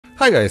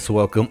Hi guys,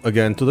 welcome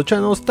again to the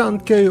channel.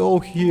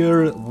 StantKO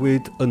here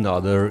with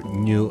another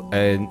new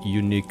and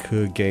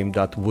unique game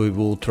that we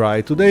will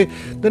try today.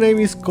 The name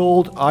is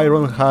called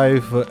Iron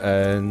Hive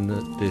and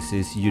this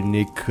is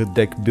unique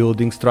deck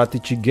building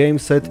strategy game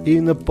set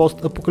in a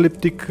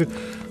post-apocalyptic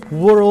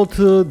world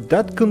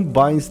that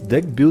combines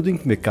deck building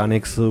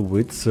mechanics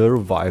with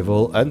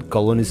survival and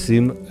colony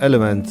sim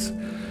elements.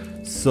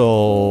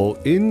 So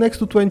in next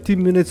to 20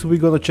 minutes we're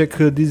gonna check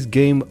this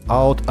game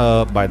out.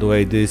 By the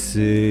way, this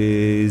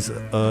is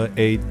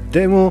a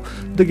demo.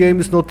 The game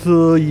is not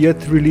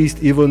yet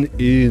released even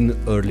in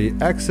early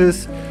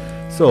access.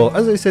 So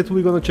as I said,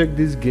 we're gonna check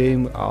this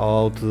game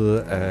out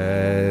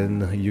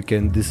and you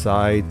can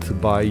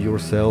decide by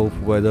yourself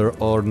whether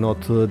or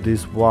not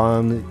this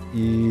one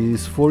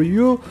is for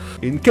you.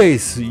 In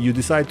case you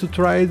decide to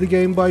try the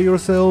game by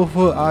yourself,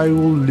 I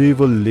will leave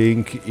a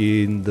link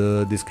in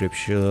the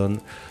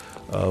description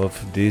of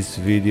this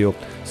video.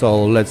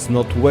 So let's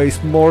not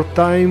waste more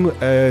time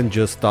and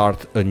just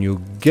start a new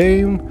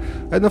game.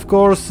 And of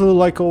course,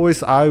 like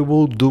always, I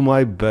will do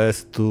my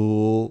best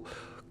to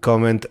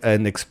comment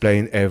and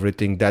explain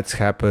everything that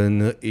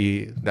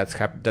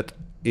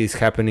is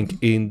happening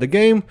in the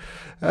game.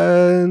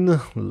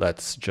 And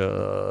let's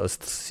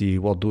just see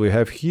what do we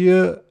have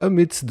here.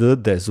 Amidst the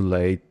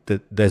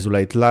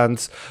desolate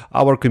lands,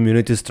 our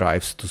community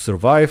strives to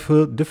survive,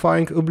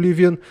 defying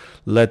oblivion.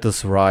 Let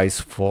us rise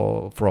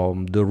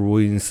from the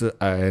ruins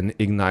and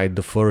ignite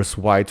the first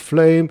white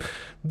flame,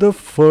 the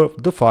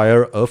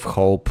fire of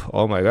hope.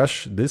 Oh my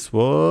gosh, this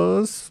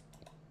was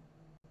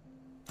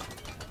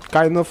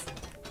kind of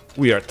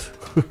weird.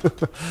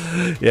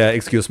 Yeah,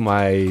 excuse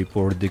my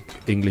poor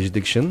English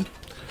diction.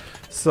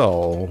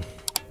 So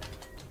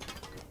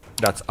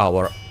that's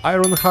our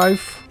Iron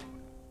Hive,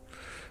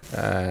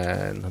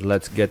 and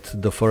let's get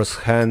the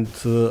first hand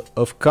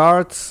of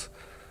cards.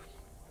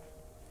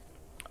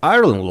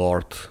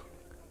 Ironlord,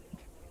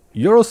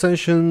 your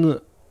ascension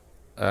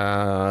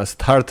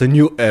start a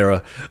new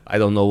era. I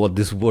don't know what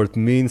this word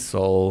means,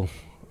 so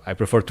I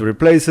prefer to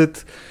replace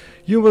it.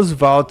 You must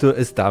vow to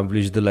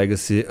establish the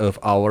legacy of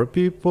our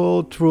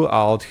people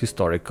throughout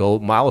historical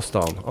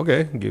milestone.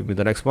 Okay, give me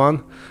the next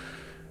one.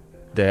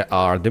 There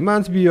are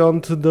demands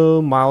beyond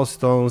the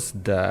milestones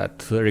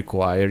that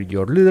require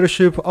your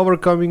leadership.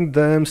 Overcoming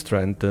them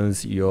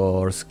strengthens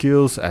your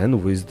skills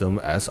and wisdom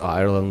as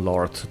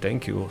Ironlord.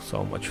 Thank you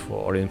so much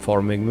for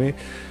informing me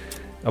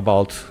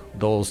about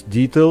those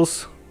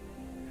details.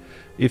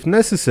 If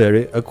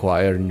necessary,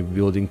 acquire new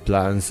building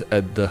plans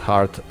at the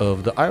heart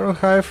of the Iron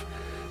Hive.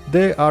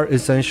 They are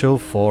essential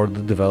for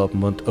the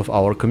development of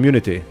our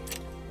community.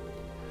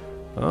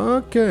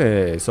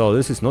 Okay, so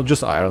this is not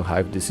just Iron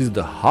Hive, this is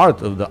the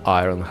heart of the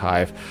Iron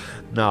Hive.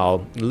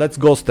 Now, let's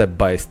go step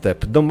by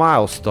step. The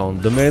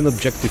milestone, the main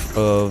objective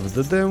of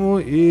the demo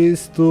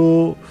is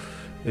to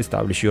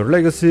establish your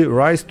legacy,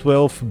 rise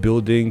 12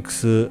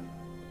 buildings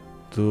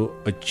to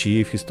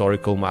achieve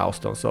historical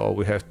milestone. So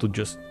we have to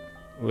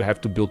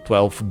build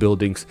 12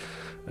 buildings.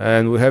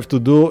 And we have to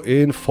do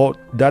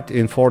that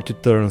in 40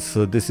 turns.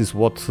 This is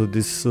what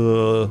this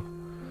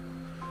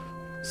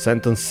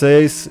sentence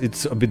says.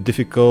 It's a bit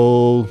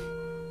difficult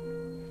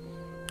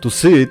to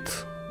see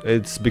it.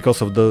 It's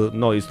because of the...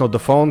 no, it's not the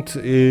font,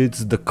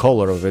 it's the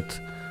color of it.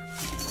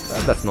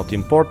 That's not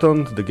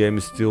important. The game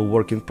is still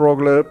work in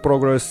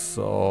progress,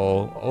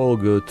 so all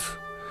good.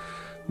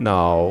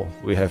 Now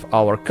we have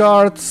our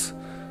cards.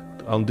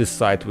 On this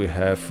side we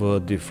have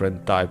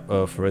different type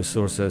of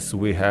resources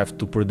we have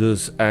to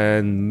produce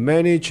and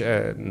manage,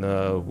 and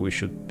we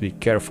should be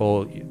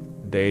careful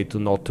they do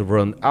not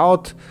run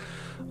out.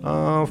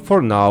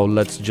 For now,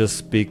 let's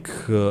just pick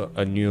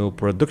a new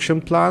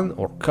production plan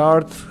or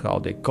card, how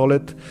they call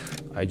it.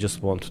 I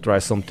just want to try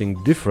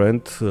something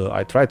different.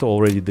 I tried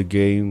already the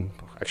game,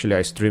 actually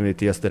I streamed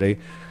it yesterday,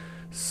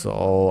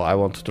 so I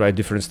want to try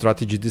different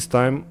strategy this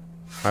time.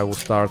 I will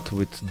start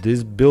with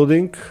this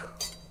building.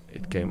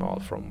 It came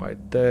out from my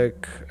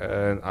deck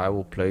and I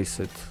will place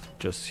it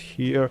just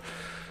here.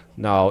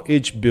 Now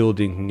each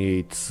building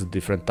needs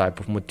different type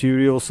of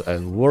materials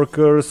and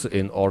workers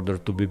in order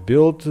to be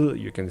built.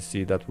 You can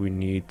see that we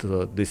need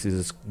this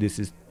is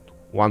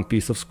one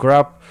piece of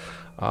scrap.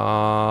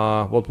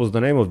 What was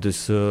the name of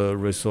this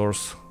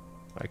resource?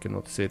 I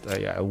cannot see it.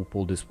 Yeah, I will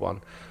pull this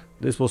one.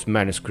 This was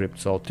manuscript,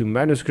 so 2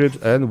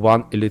 manuscripts and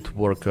 1 elite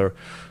worker.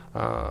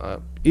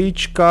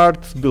 Each card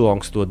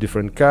belongs to a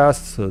different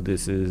caste. So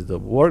these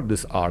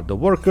are the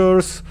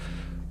workers,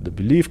 the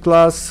belief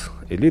class,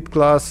 elite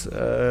class,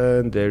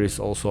 and there is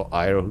also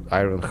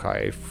Iron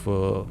Hive.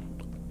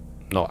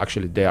 No,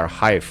 actually they are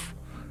Hive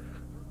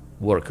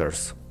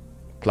workers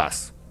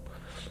class.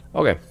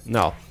 Okay,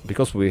 now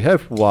because we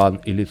have 1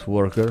 elite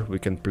worker, we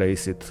can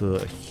place it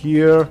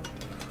here,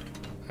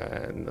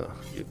 and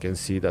you can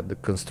see that the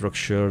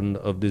construction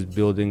of this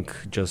building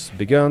just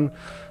began.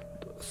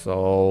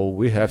 So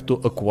we have to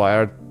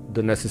acquire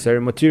the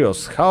necessary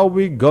materials. How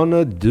we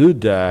gonna do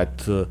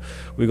that?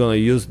 We're gonna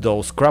use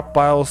those scrap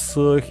piles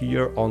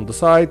here on the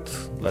side.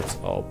 Let's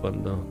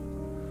open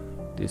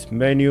this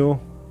menu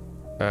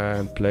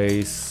and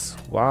place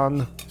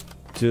 1,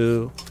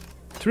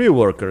 3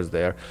 workers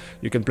there.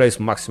 You can place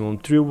maximum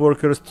 3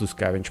 workers to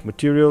scavenge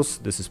materials.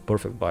 This is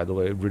perfect, by the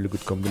way, really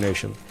good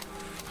combination.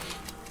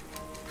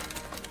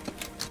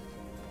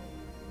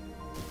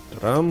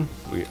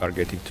 We are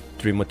getting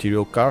 3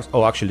 material cars.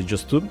 Oh, actually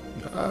just 2.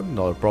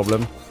 Not a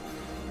problem.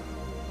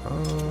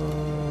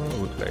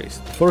 We place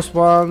the first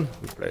one,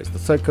 we place the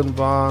second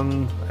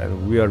one,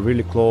 and we are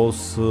really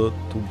close to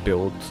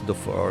build the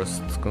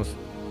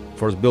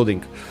first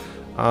building.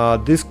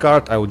 This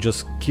card I will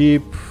just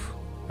keep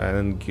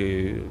and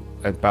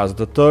pass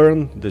the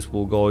turn. This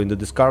will go in the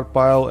discard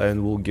pile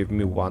and will give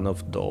me one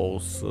of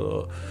those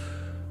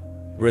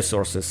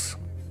resources.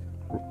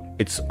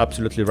 It's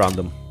absolutely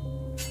random.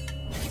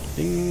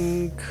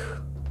 Think.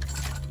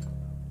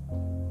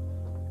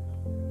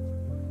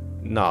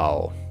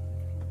 Now,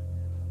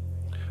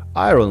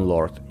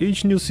 Ironlord.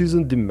 Each new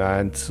season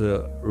demands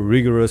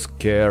rigorous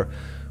care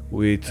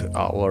with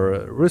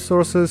our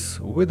resources.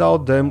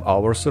 Without them,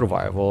 our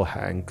survival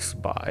hangs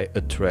by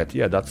a thread.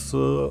 Yeah, that's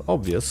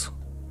obvious.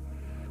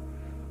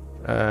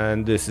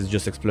 And this is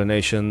just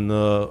explanation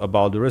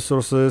about the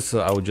resources.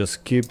 I will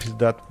just keep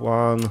that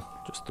one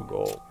just to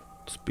go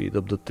speed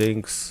up the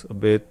things a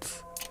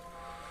bit.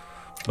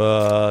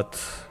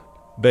 But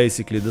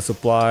basically, the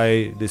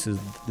supply. These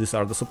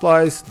are the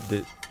supplies.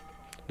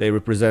 They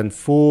represent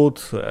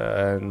food,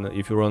 and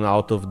if you run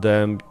out of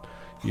them,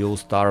 you'll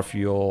starve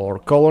your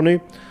colony.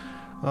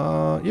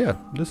 Yeah,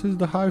 this is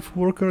the hive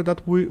worker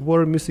that we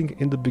were missing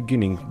in the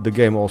beginning. The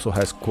game also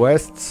has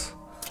quests.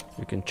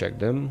 You can check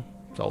them.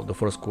 So the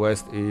first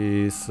quest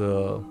is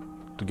to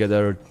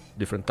gather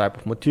different type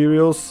of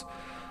materials.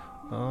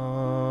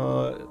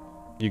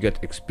 You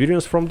get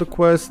experience from the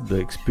quest. The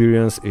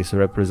experience is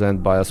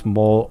represented by a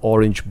small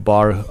orange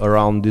bar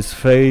around this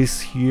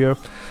face here.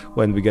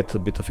 When we get a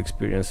bit of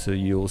experience,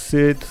 you'll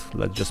see it.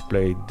 Let's just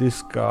play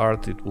this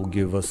card. It will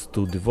give us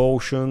 2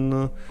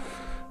 devotion.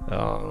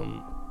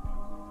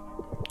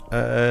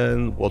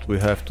 And what we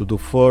have to do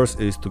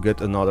first is to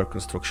get another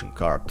construction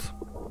card.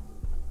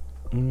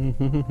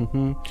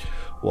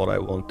 What I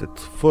wanted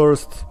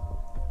first.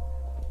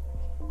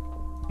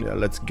 Yeah,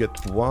 let's get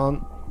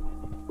one.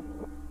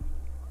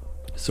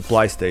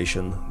 Supply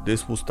station.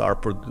 This will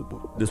start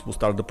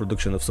the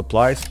production of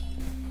supplies.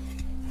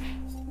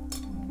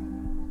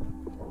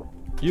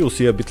 You'll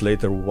see a bit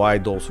later why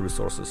those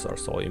resources are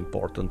so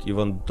important,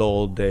 even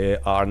though they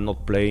are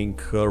not playing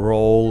a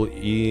role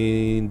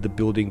in the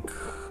building,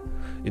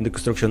 in the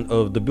construction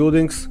of the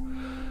buildings.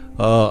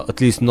 At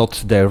least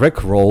not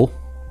direct role.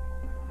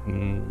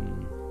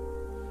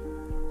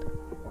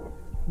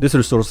 These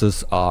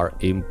resources are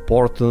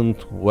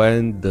important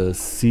when the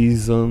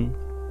season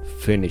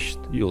finished.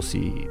 You'll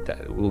see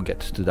that we'll get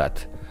to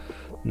that.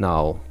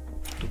 Now,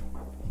 to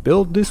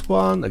build this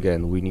one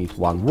again, we need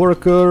 1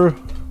 worker.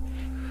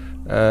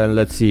 And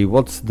let's see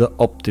what's the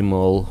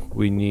optimal.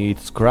 We need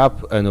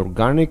scrap and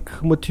organic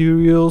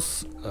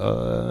materials.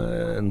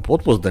 And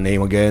what was the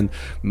name again?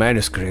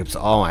 Manuscripts.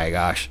 Oh my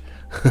gosh.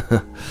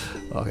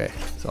 Okay,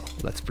 so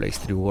let's place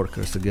 3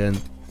 workers again.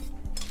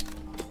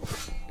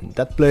 In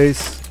that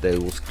place, they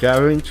will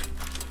scavenge.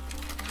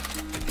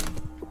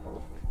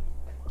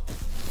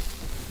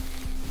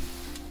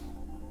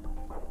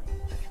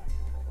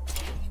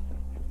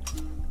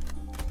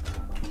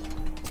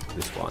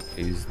 This one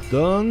is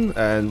done,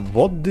 and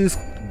what this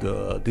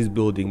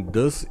building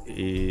does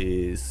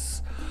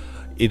is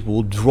it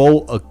will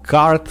draw a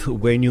card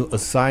when you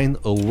assign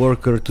a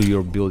worker to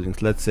your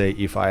buildings. Let's say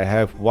if I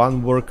have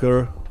 1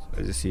 worker,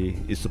 as you see,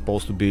 it's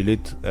supposed to be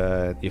lit.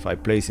 If I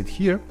place it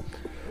here,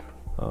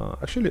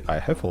 actually I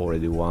have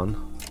already 1.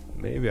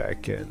 Maybe I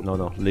can.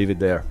 No, leave it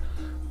there.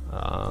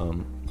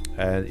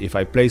 And if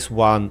I place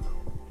 1,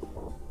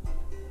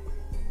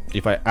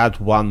 if I add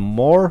 1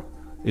 more,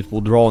 it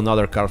will draw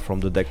another card from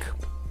the deck.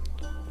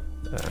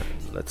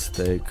 Let's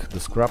take the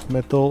scrap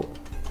metal.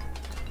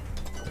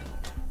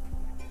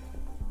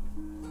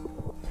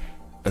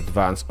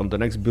 Advance on the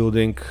next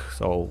building.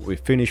 So we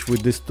finish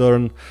with this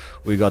turn.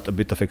 We got a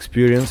bit of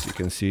experience. You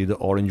can see the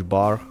orange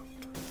bar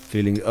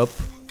filling up.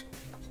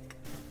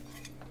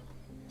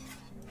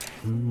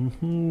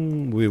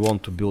 We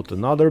want to build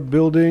another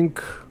building.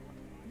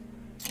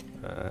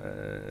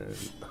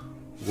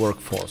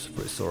 Workforce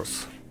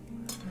resource.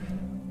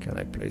 Can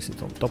I place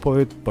it on top of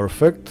it?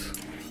 Perfect.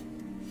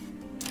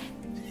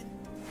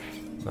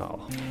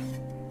 Now,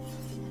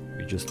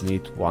 we just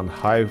need 1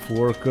 hive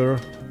worker.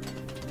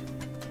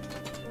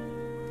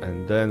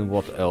 And then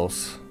what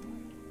else?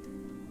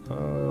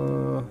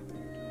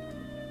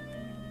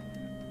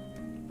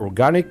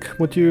 Organic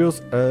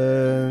materials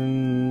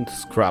and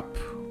scrap.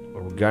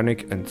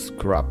 Organic and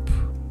scrap.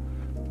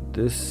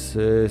 This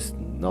is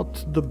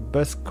not the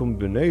best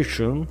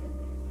combination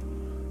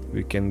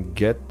we can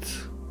get.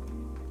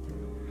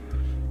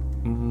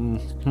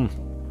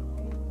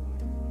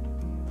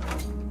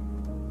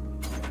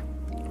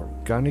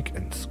 Organic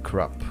and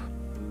scrap.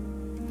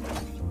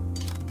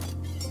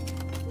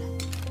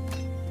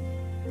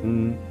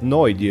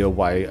 No idea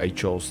why I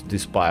chose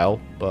this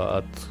pile,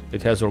 but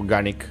it has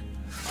organic.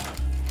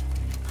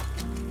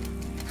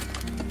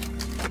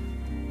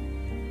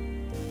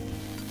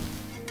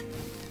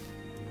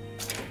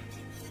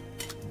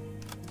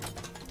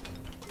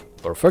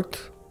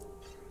 Perfect.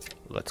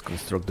 Let's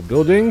construct the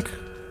building.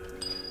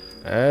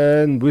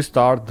 And we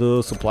start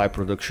the supply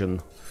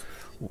production.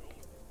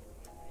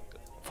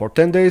 For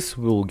 10 days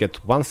we will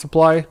get 1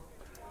 supply.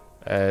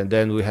 And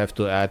then we have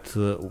to add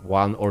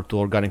 1 or 2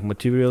 organic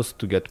materials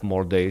to get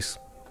more days.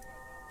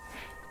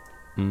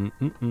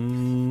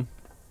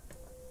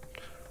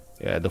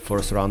 Yeah, the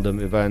first random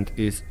event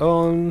is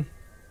on.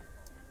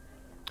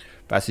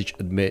 Passage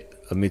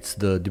amidst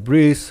the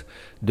debris.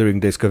 During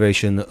the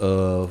excavation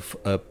of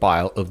a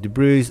pile of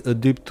debris, a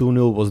deep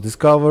tunnel was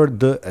discovered.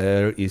 The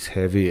air is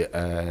heavy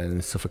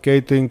and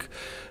suffocating,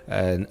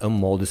 and a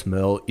moldy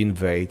smell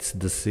invades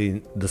the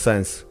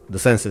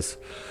senses.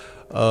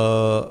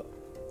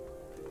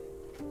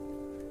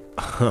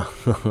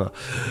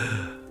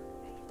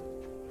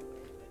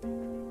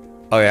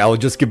 Okay, I'll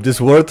just skip this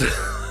word.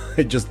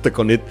 I just stuck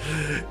on it.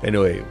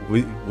 Anyway,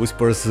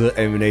 whispers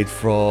emanate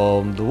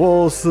from the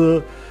walls,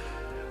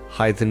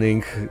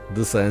 heightening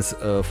the sense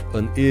of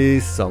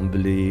unease. Some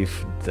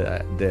believe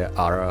that there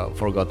are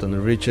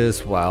forgotten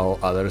riches, while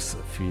others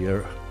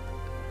fear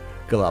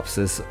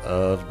collapses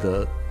of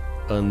the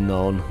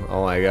unknown.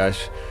 Oh my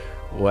gosh,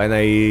 when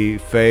I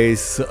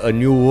face a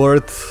new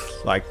word,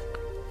 like,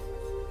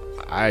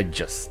 I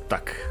just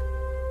stuck.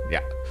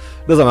 Yeah,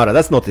 doesn't matter,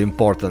 that's not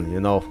important, you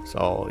know.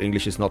 So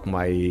English is not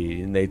my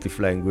native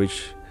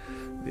language.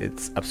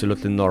 It's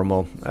absolutely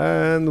normal.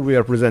 And we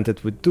are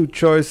presented with 2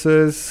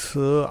 choices.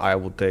 I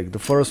will take the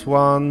first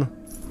one.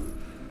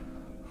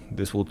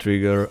 This will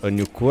trigger a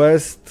new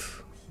quest.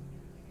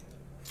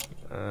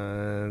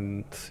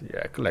 And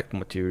yeah, collect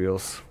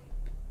materials.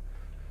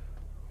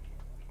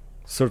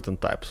 Certain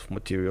types of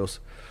materials.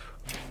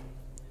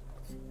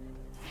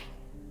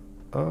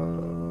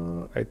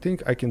 I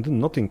think I can do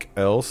nothing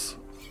else.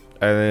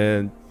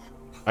 And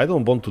I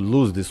don't want to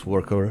lose this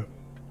worker.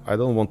 I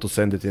don't want to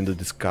send it in the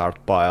discard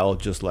pile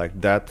just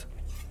like that.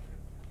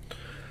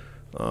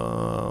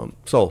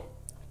 So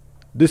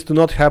this to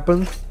not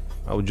happen,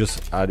 I will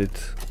just add it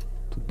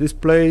to this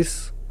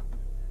place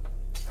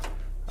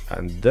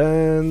and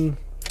then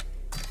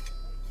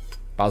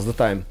pass the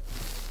time.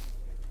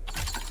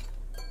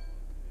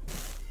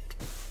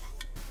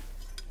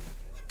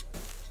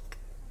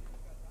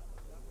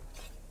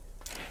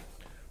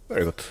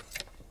 Very good.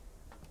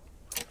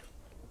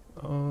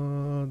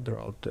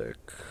 Drawtech.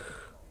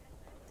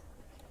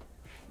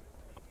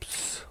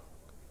 Oops.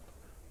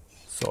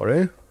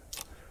 Sorry.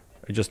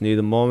 I just need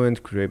a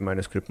moment. Create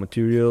manuscript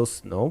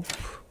materials. Nope.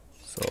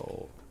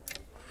 So,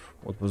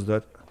 what was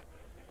that?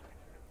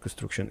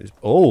 Construction is...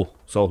 Oh!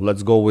 So,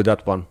 let's go with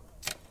that one.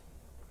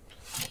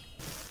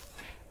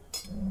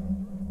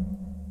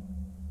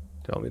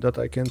 Tell me that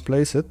I can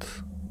place it.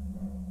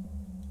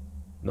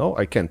 No,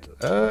 I can't.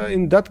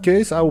 In that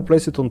case, I will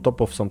place it on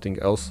top of something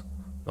else.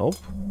 Nope.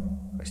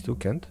 I still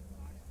can't.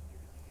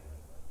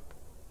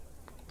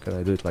 Can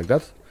I do it like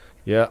that?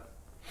 Yeah.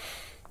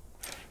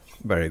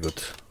 Very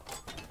good.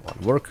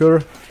 1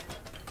 worker.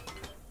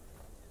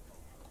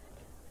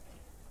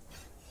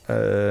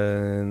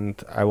 And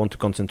I want to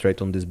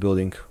concentrate on this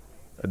building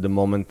at the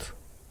moment.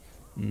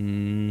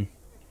 This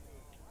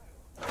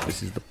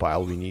is the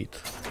pile we need.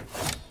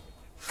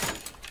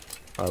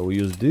 I will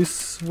use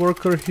this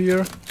worker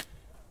here.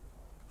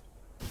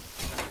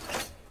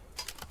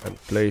 And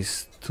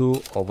place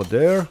 2 over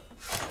there.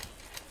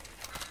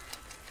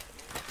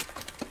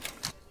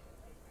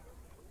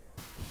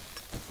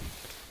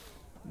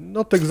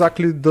 Not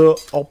exactly the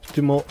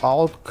optimal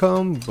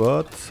outcome,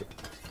 but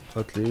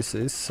at least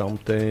it's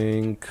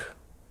something.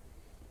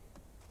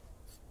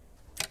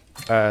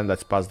 And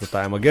let's pass the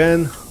time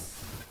again.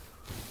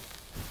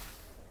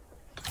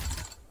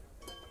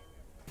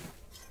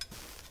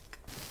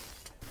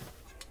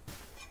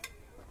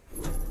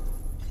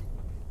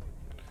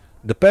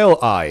 The Pale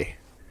Eye.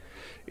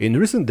 In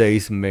recent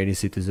days, many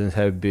citizens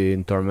have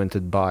been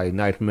tormented by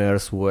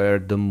nightmares where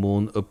the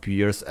moon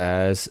appears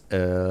as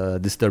a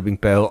disturbing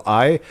pale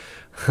eye,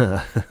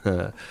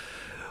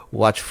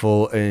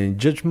 watchful and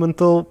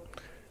judgmental.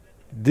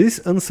 These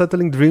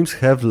unsettling dreams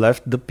have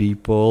left the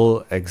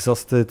people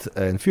exhausted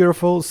and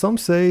fearful. Some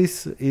say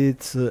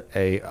it's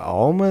a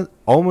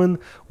omen,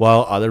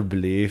 while others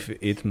believe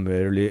it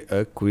merely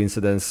a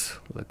coincidence.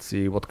 Let's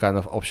see what kind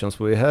of options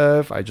we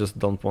have. I just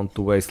don't want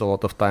to waste a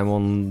lot of time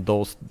on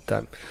those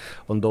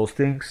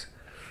things.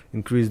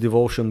 Increase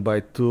devotion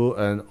by 2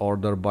 and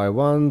order by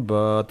 1,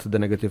 but the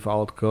negative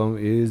outcome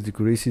is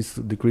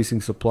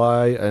decreasing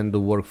supply and the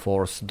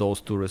workforce. Those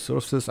 2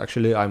 resources.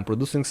 Actually, I'm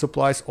producing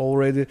supplies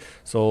already,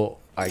 so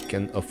I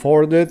can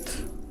afford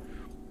it.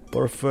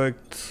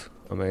 Perfect.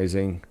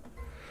 Amazing.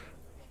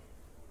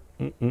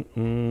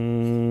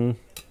 And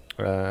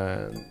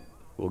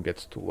we'll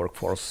get to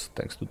workforce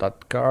thanks to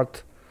that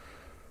card.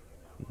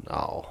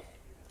 Now,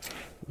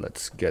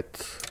 let's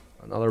get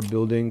another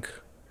building.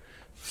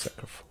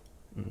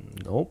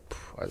 Nope,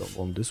 I don't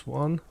want this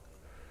one.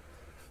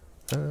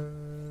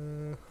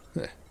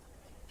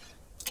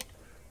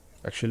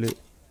 Actually,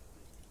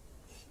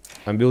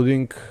 I'm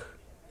building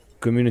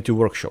community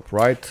workshop,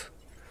 right?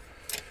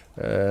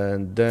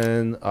 And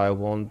then I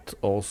want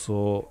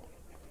also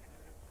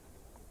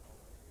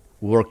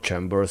work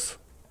chambers.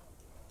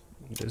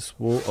 This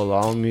will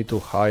allow me to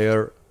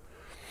hire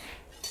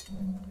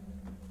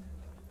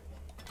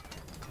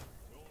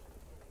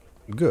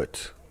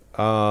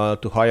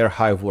to hire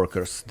hive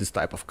workers, this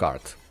type of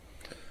card.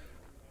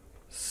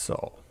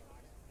 So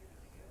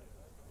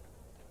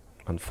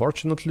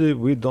unfortunately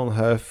we don't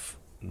have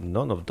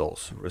none of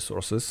those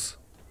resources.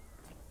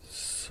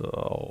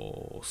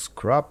 So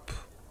scrap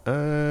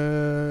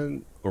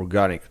and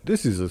organic.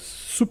 This is a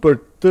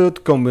super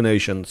third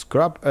combination,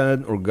 scrap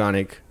and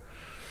organic.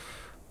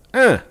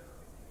 Yeah,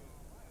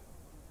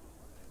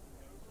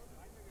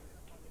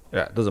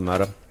 doesn't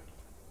matter.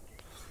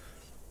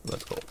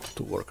 Let's go,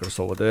 2 workers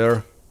over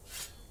there.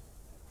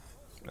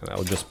 And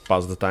I'll just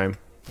pass the time.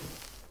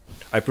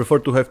 I prefer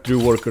to have 3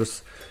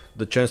 workers.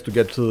 The chance to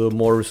get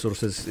more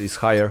resources is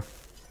higher.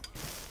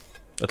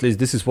 At least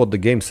this is what the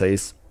game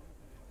says.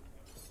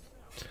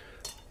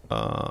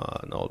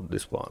 No,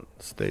 this one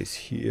stays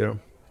here.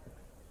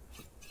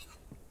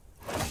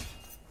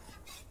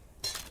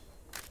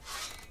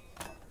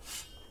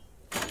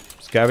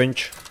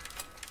 Scavenge,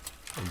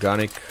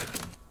 organic,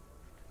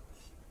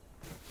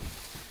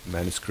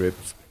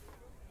 manuscripts.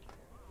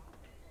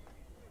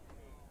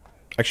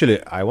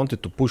 Actually, I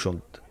wanted to push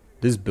on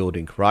this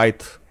building,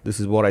 right? This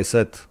is what I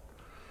said.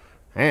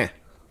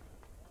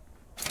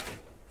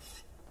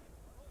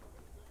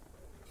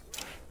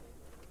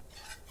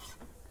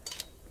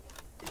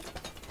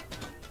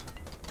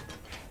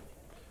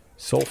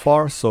 So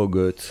far, so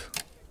good.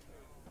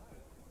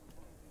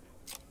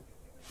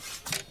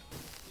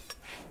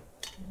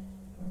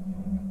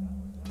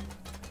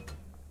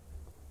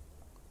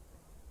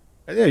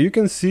 And yeah, you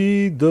can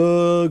see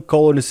the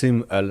colony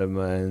sim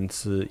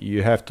elements.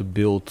 You have to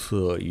build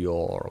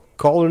your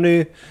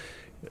colony.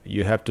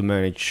 You have to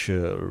manage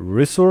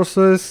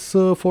resources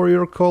for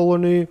your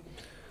colony.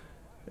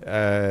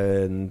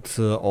 And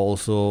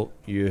also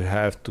you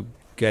have to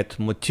get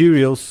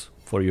materials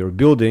for your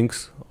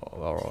buildings.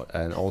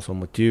 And also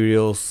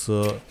materials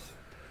to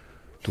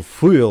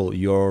fuel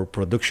your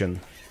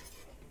production.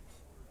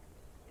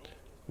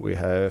 We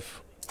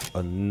have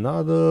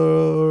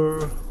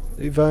another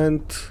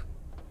event.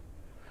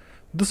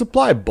 The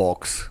supply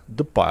box.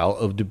 The pile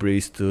of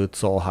debris stood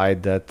so high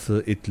that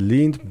it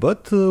leaned,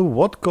 but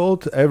what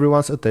caught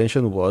everyone's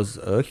attention was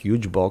a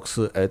huge box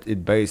at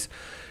its base.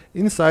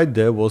 Inside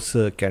there was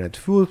canned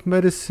food,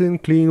 medicine,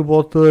 clean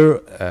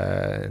water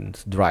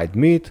and dried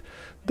meat.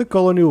 The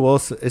colony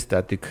was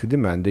ecstatic,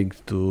 demanding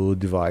to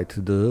divide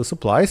the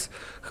supplies.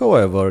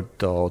 However,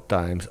 though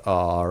times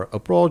are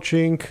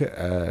approaching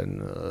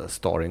and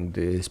storing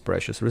these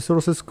precious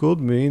resources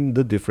could mean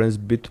the difference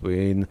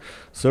between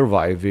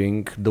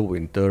surviving the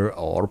winter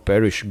or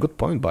perish. Good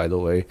point, by the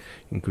way.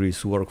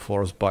 Increase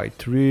workforce by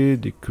 3,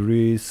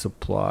 decrease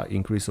supply,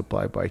 increase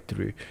supply by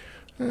 3.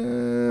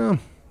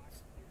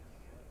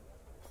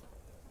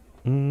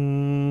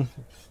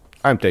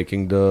 I'm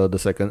taking the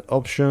second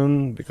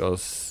option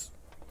because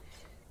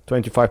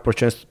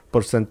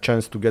 25%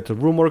 chance to get a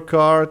rumor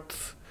card.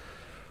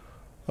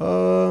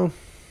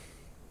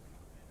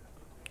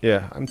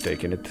 Yeah, I'm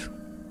taking it.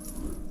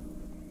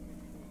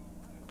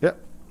 Yeah.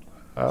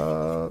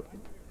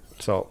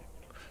 So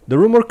the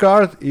rumor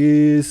card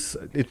is,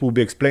 it will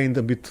be explained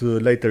a bit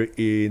later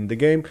in the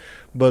game,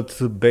 but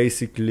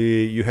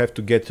basically you have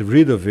to get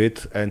rid of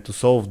it and to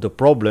solve the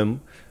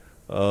problem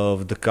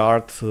of the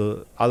card,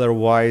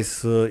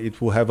 otherwise it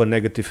will have a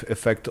negative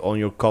effect on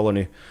your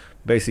colony.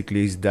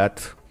 Basically is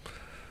that.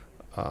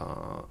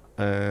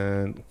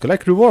 And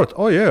collect reward.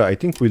 Oh yeah, I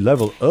think we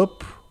level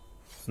up.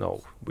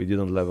 No, we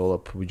didn't level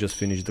up. We just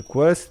finished the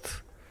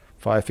quest.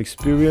 5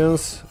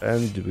 experience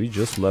and we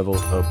just level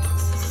up.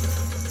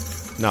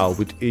 Now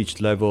with each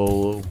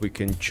level we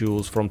can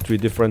choose from 3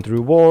 different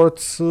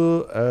rewards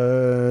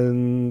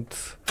and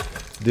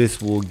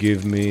this will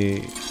give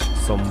me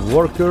some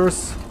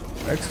workers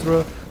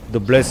extra. The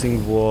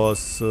blessing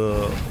was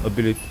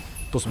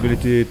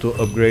possibility to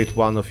upgrade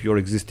one of your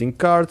existing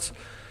cards.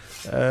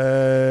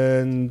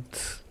 And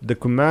the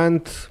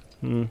command,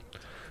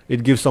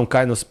 it gives some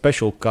kind of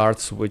special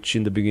cards which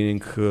in the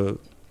beginning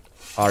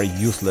are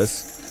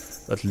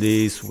useless. At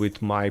least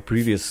with my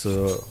previous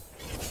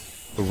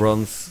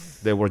runs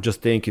they were just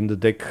staying in the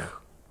deck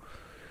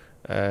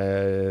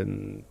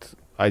and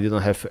I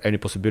didn't have any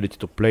possibility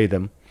to play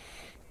them.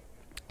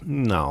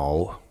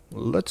 Now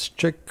let's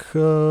check.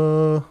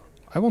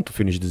 I want to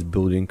finish this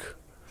building.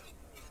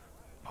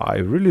 I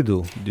really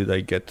do. Did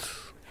I get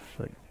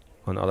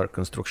another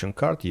construction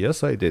card?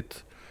 Yes, I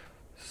did.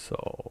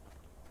 So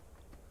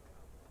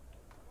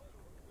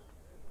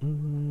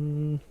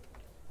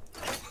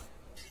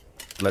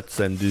let's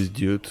send this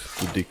dude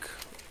to dig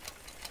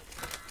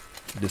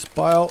this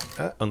pile.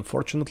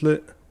 Unfortunately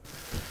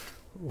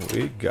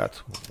we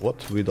got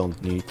what we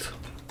don't need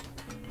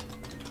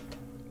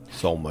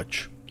so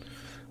much.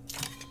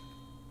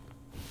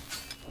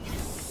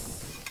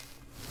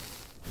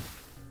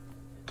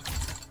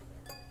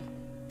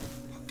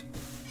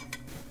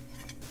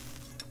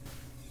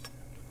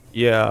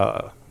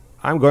 Yeah,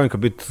 I'm going a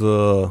bit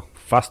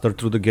faster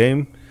through the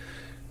game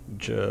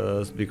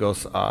just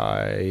because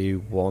I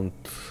want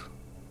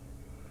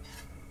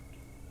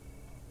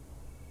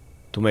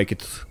to make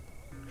it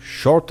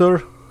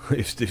shorter,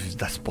 if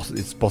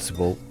it's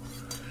possible.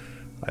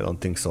 I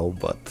don't think so,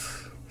 but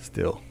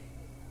still,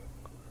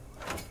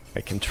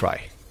 I can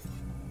try.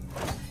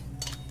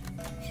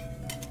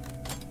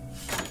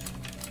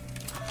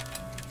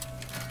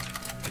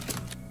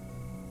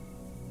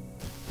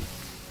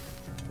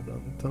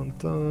 Dun, dun,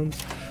 dun.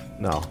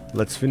 Now,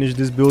 let's finish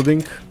this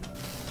building.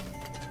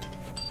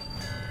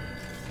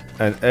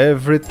 And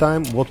every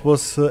time,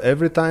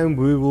 every time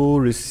we will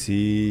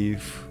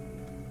receive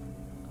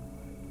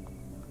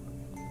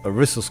a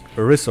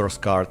resource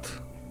card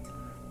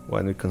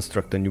when we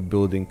construct a new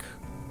building.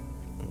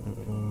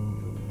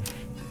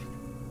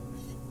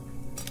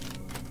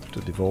 To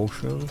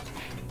devotion.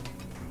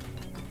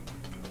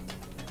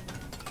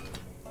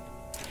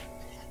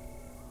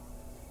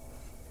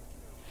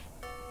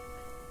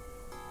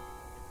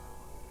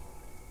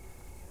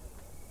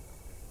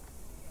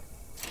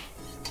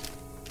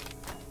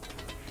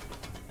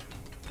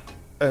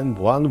 And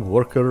one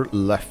worker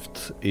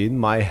left in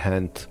my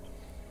hand.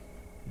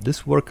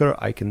 This worker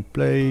I can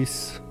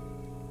place.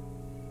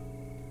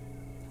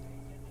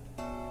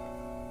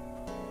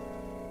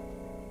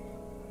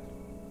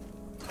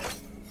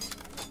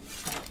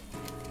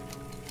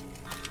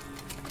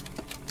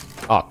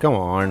 Oh, come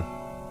on.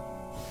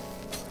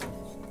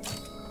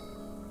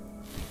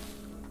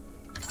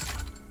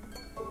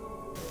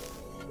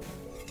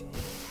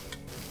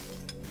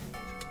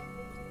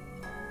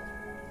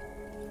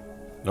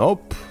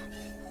 Nope.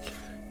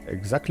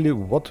 Exactly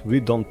what we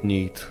don't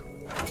need.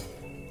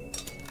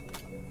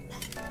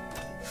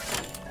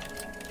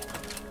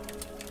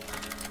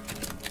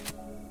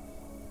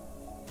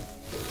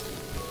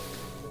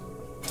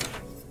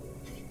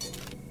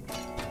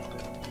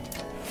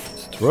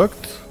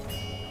 Struct.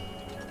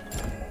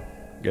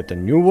 Get a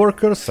new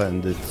worker,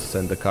 send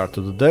the card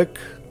to the deck,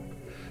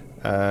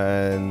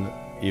 and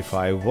if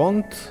I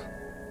want,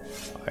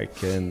 I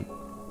can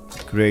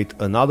create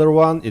another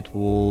one. It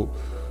will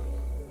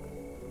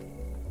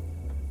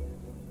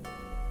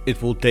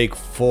take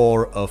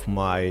 4 of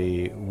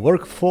my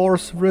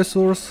workforce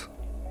resource,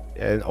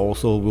 and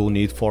also will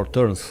need 4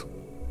 turns.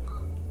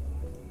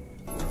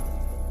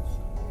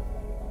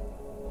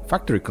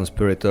 Factory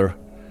conspirator.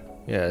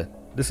 Yeah,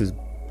 this is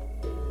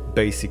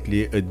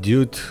basically a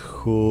dude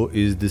who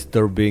is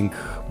disturbing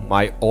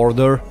my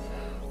order.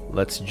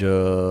 Let's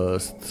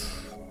just...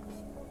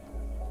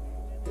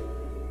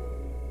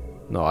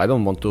 No, I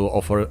don't want to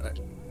offer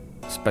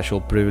special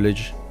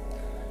privilege.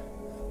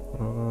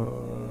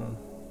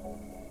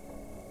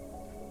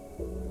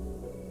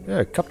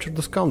 Yeah, capture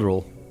the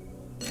scoundrel.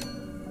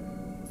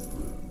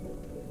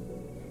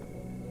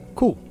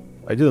 Cool.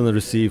 I didn't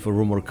receive a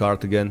rumor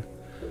card again.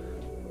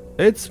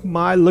 It's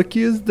my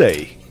luckiest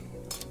day.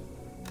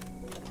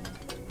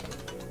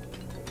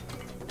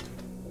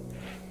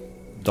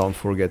 Don't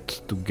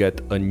forget to get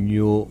a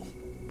new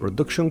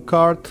production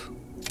card,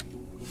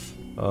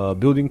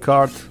 building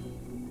card.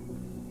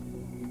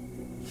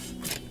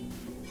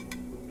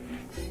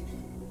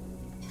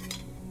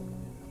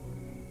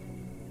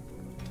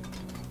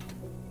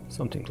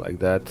 Something like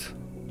that.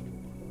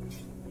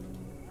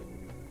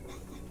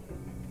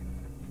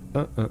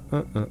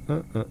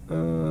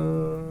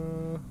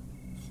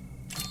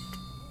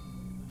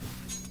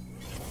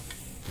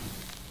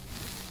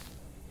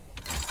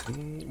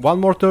 One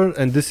more turn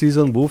and this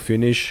season will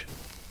finish,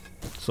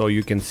 so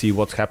you can see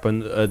what's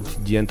happened at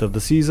the end of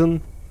the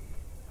season.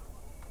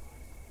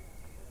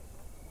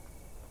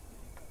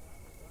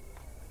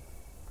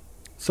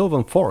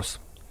 Sylvan Force.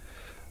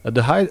 At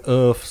the height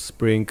of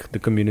spring, the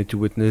community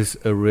witnessed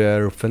a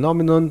rare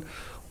phenomenon.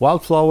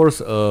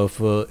 Wildflowers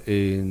of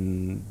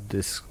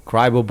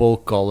indescribable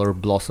color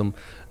blossom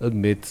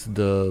amidst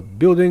the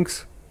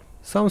buildings.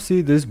 Some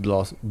see this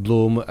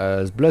bloom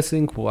as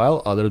blessing,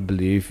 while others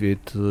believe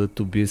it to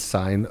be a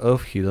sign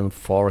of hidden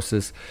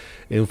forces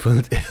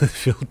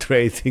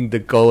infiltrating the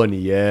colony.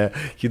 Yeah,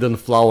 hidden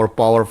flower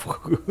power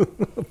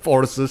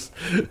forces.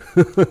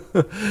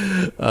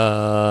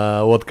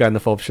 What kind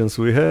of options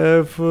we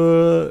have?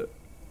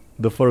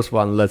 The first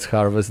one, let's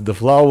harvest the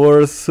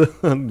flowers.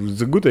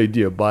 It's a good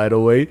idea, by the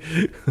way.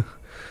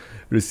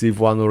 Receive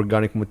 1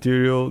 organic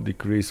material,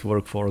 decrease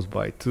workforce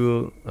by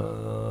 2.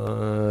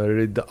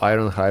 Rid the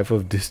Iron Hive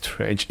of this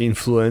strange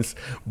influence.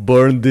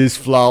 Burn these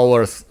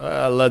flowers.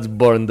 Let's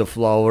burn the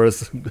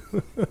flowers.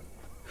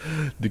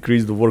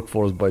 Decrease the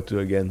workforce by 2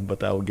 again,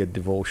 but I will get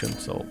devotion,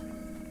 so.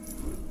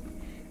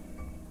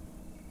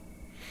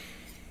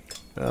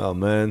 Oh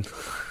man.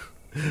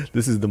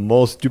 This is the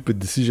most stupid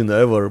decision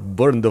ever.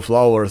 Burn the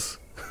flowers.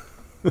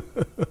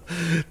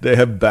 They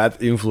have bad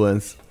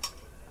influence.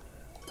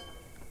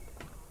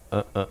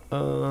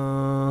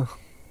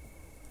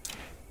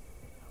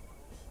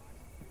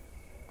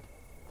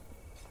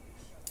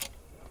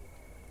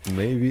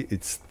 Maybe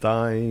it's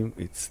time.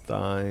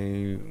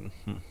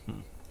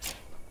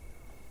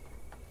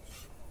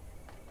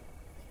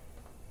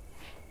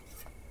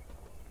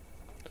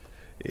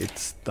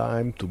 It's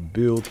time to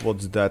build.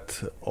 What's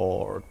that?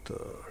 Order.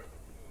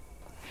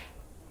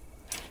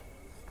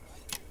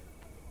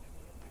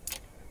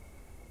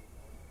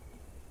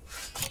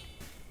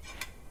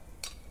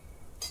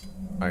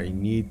 I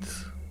need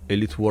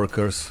elite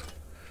workers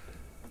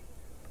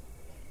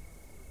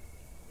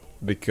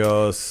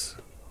because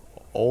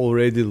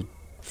already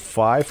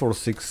 5 or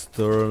 6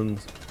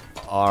 turns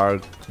are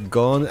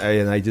gone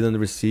and I didn't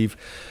receive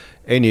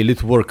any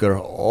elite worker,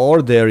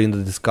 or they're in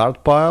the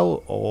discard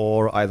pile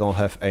or I don't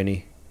have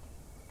any.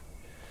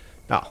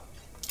 Now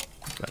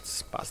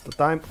let's pass the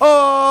time.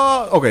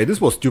 Oh, okay,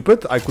 this was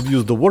stupid. I could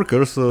use the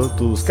workers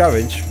to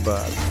scavenge,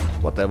 but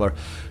whatever.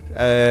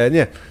 And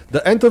yeah,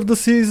 the end of the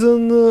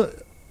season,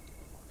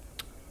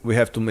 we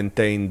have to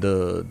maintain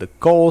the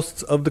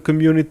costs of the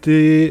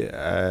community,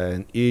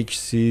 and each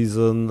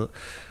season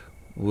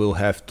we'll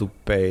have to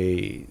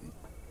pay.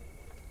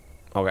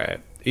 Okay,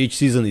 each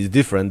season is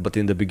different, but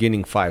in the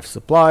beginning 5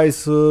 supplies,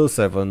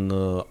 7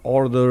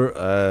 order,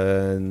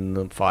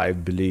 and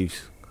 5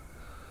 beliefs.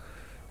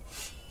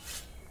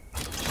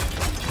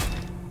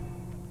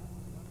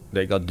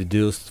 They got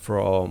deduced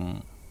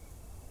from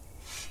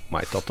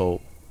my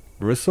total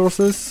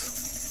resources.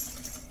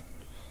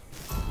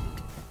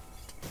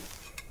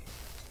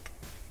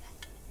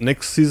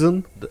 Next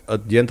season,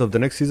 at the end of the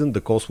next season,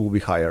 the cost will be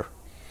higher.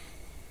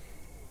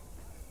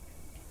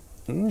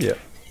 Yeah.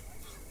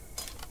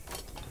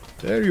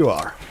 There you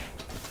are.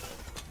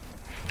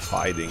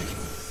 Hiding.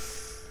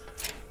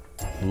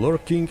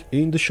 Lurking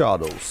in the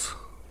shadows.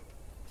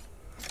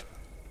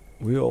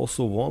 We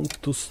also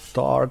want to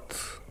start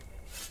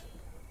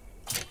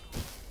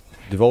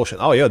devotion.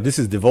 Oh yeah, this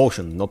is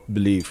devotion, not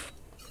belief.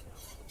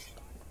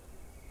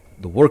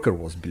 The worker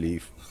was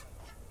belief.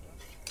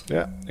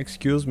 Yeah,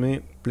 excuse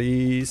me,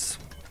 please.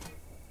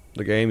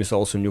 The game is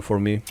also new for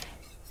me.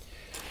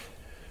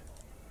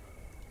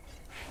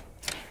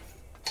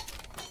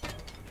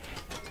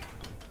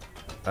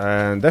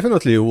 And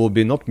definitely it will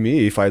be not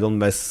me if I don't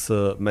mess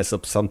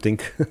up something.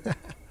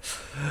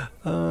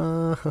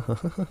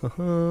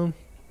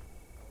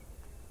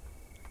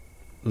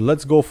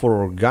 Let's go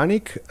for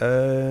organic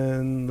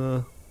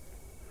and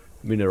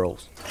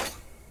minerals.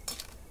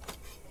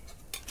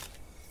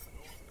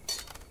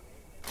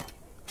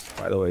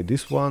 By the way,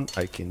 this one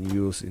I can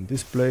use in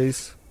this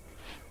place.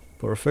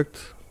 Perfect.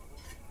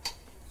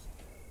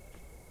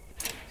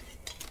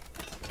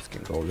 This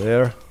can go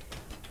there.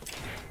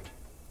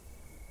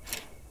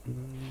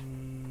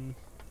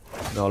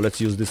 Now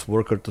let's use this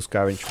worker to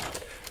scavenge.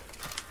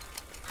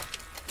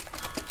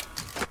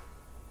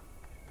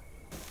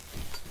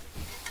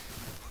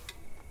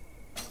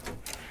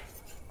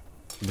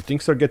 The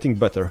things are getting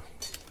better.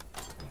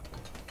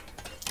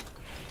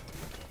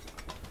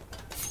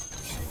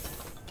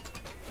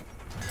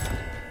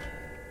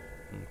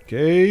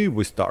 Okay,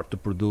 we start to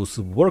produce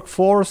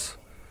workforce.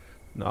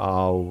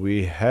 Now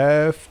we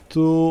have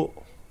to...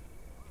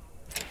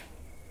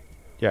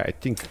 Yeah, I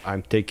think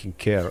I'm taking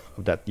care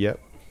of that, yeah.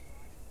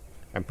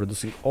 I'm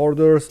producing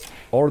order,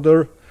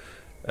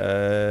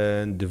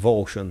 and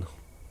devotion.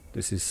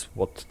 This is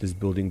what this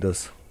building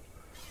does.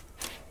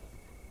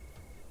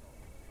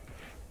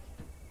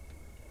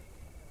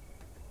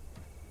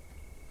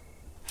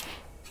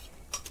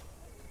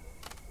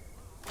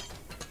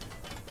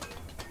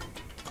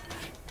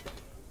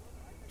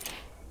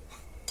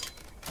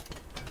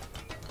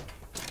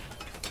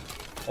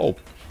 Oh,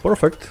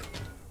 perfect.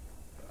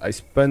 I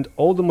spent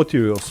all the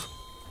materials.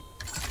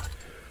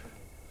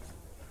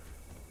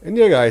 And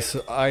yeah, guys,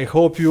 I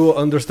hope you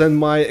understand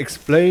my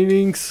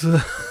explainings.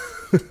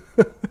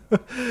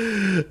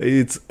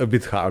 It's a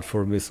bit hard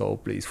for me, so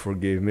please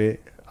forgive me.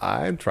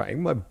 I'm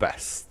trying my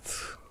best.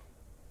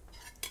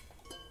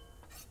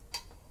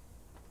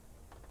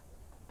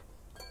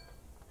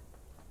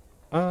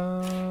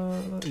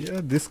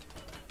 Yeah, this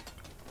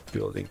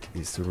building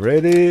is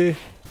ready.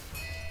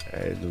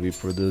 And we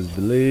produce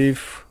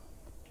belief.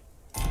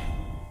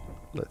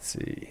 Let's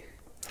see.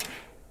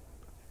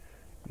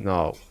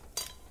 Now,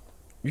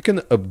 you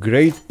can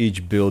upgrade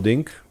each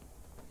building,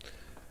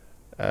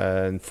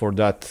 and for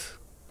that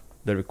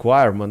the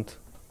requirement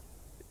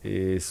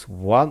is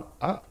one.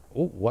 Wait.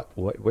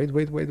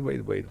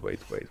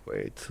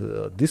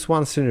 This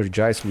one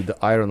synergizes with the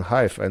Iron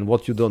Hive, and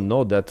what you don't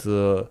know that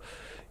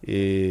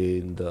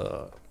in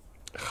the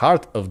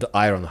heart of the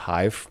Iron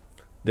Hive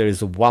there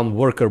is a one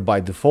worker by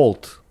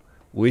default,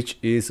 which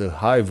is a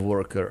hive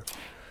worker.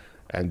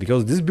 And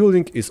because this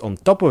building is on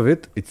top of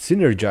it, it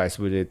synergizes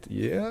with it.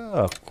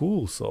 Yeah,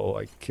 cool. So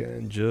I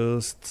can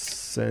just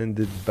send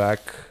it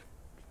back.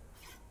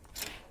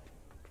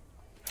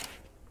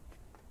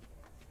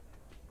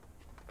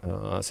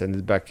 Send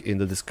it back in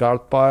the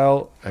discard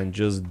pile and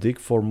just dig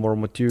for more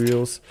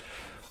materials.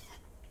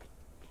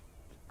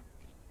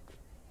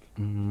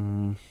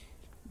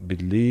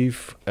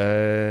 Belief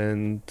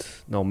and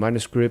no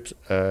manuscripts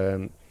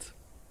and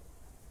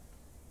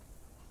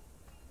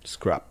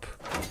scrap.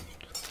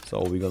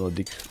 So we're gonna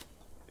dig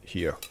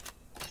here.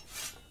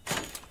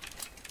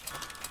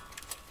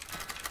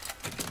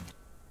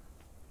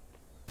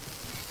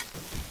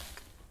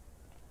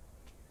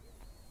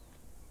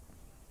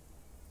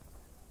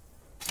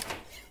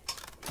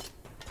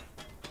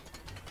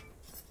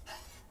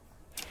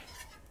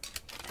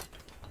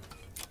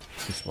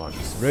 This one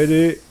is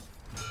ready.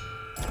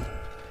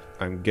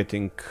 I'm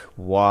getting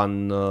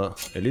one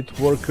elite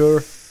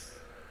worker.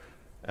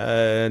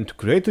 And to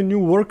create a new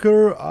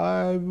worker,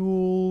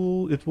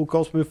 it will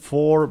cost me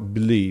 4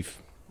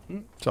 belief.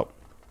 So,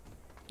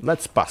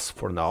 let's pass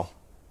for now.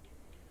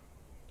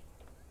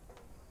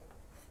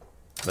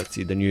 Let's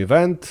see the new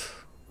event.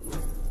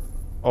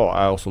 Oh,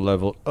 I also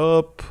leveled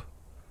up.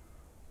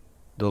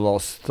 The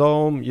Lost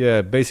Tome.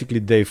 Yeah, basically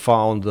they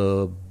found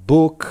a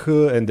book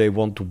and they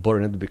want to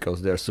burn it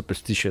because they're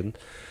superstition.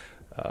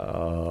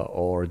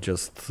 Or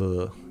just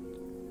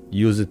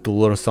use it to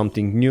learn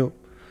something new.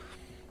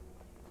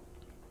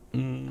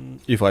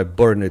 If I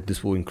burn it,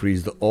 this will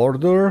increase the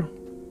order.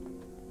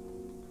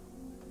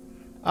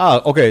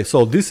 Ah, okay,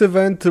 so this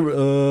event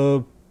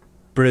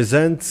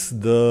presents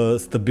the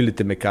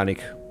stability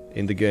mechanic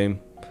in the game.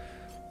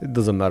 It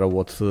doesn't matter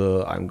what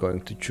I'm going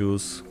to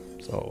choose,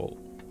 so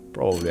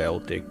probably I'll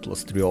take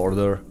 +3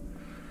 order.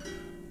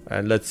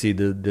 And let's see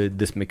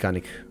this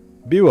mechanic.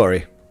 Be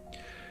wary.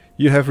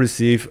 You have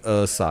received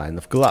a sign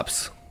of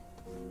collapse.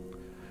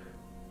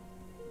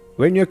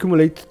 When you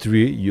accumulate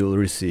 3, you'll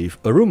receive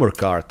a rumor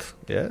card.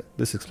 Yeah,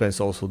 this explains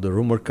also the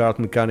rumor card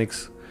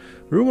mechanics.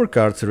 Rumor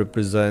cards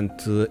represent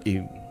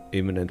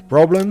imminent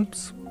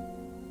problems.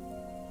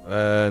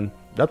 And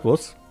that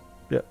was,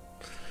 yeah.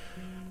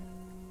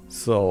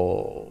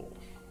 So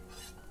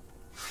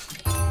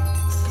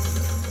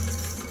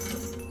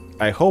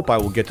I hope I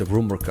will get a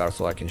rumor card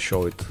so I can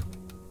show it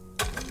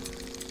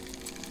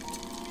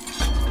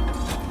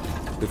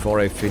before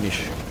I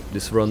finish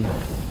this run.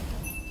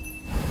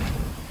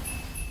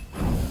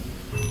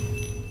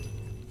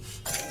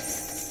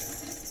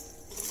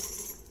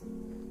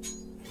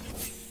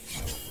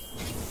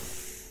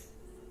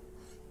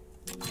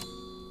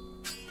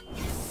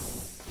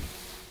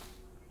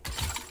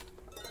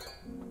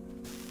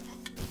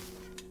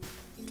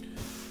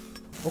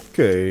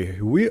 Okay,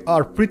 we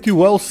are pretty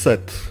well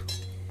set.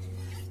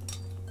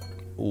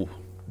 Oh,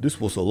 this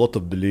was a lot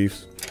of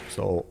beliefs,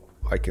 so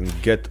I can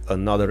get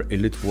another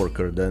elite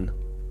worker then.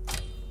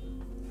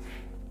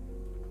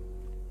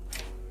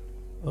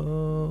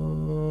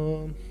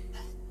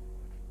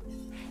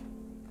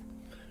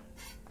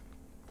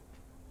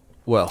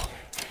 Well.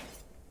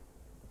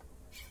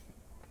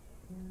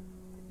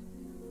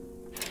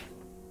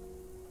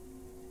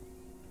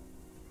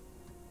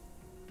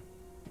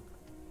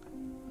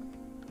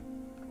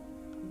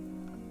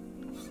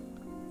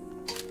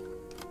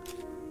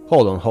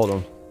 Hold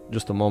on,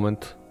 just a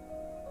moment.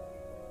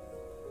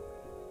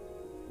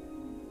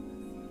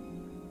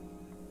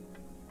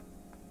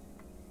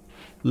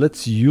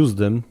 Let's use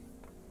them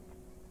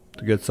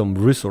to get some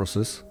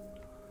resources.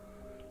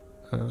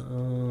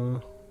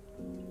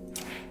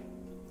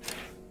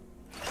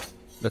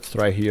 Let's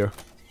try here.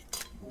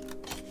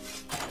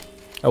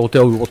 I will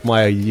tell you what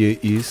my idea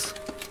is.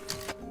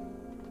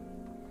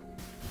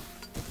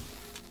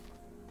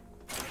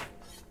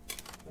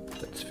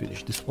 Let's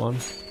finish this one.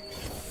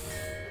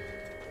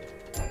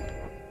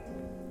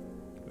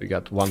 We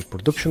got one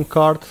production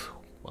card,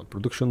 one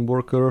production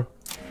worker.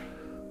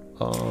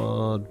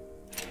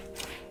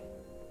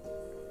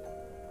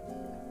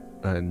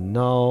 And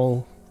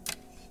now,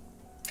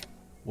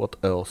 what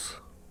else?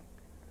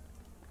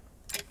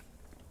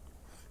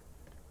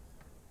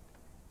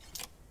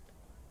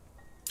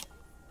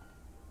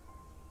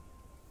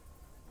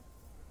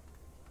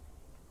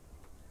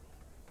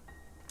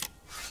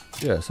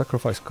 Yeah,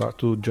 sacrifice card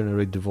to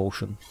generate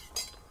devotion.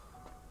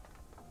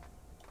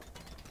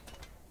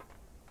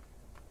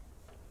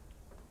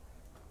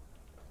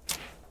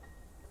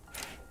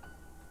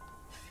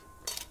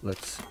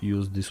 Let's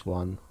use this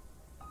one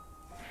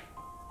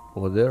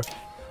over there.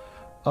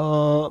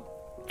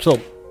 So,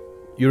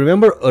 you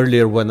remember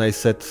earlier when I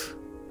said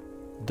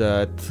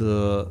that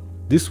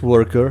this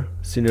worker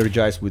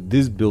synergized with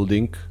this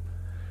building,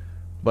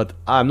 but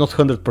I'm not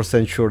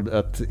 100% sure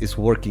that it's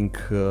working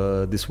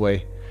this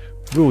way.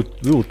 We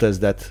will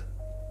test that.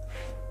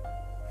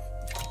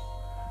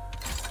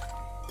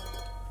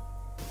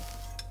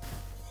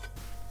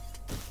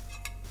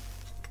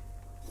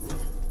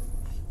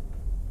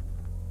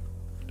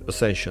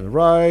 Ascension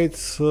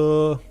rights,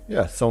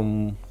 yeah,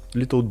 some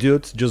little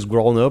dudes just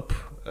grown up,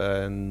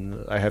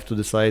 and I have to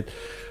decide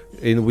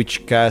in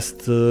which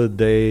caste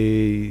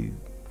they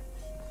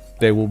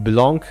will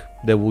belong,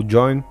 they will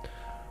join.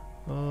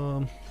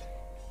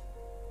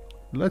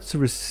 Let's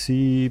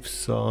receive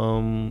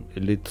some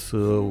elite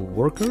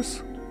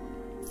workers.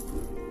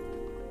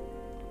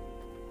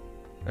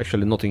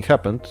 Actually, nothing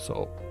happened,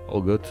 so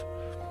all good.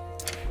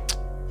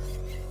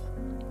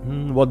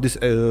 What this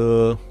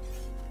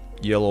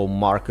yellow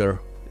marker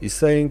is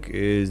saying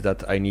is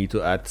that I need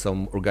to add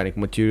some organic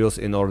materials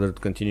in order to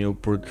continue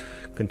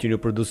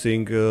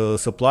producing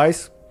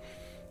supplies.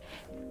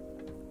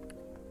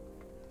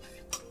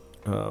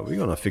 We're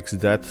gonna fix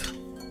that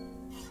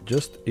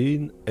just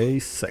in a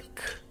sec.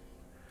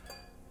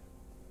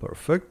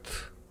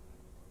 Perfect.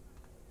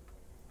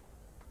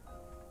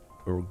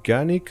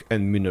 Organic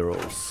and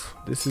minerals.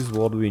 This is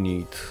what we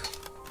need.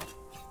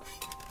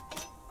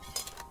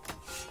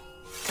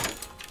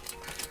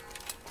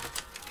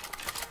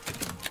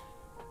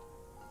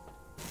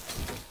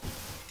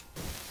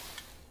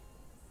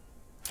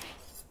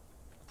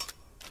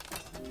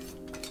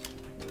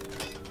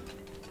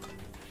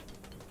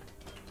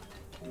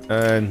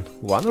 And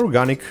one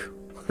organic.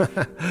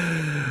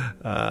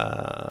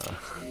 uh,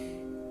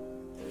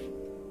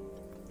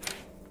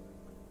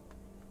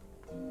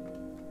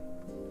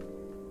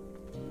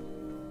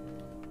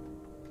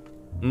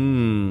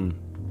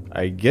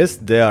 I guess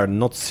they are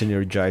not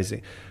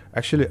synergizing.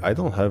 Actually, I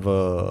don't have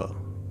a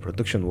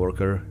production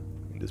worker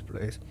in this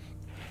place.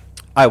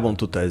 I want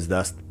to test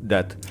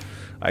that.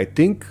 I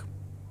think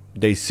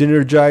they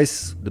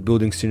synergize, the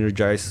buildings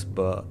synergize,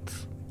 but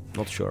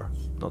not sure.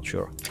 Not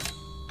sure.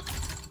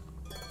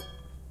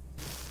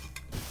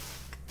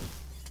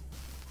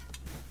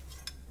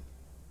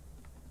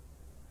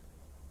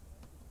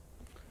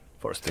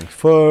 First thing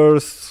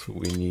first,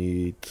 we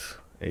need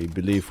a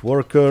belief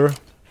worker to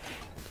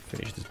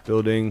finish this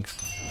building.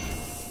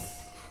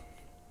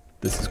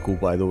 This is cool,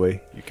 by the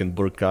way. You can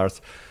burn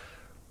cars.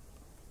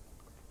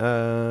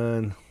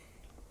 And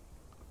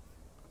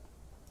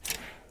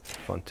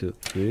 1, 2,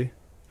 3.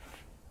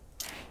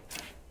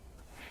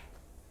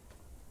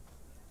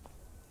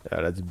 Yeah,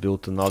 let's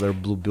build another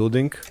blue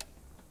building.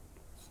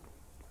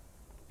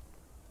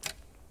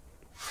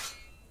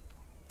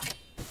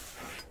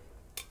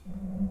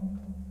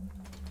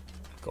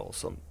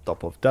 Goes on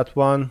top of that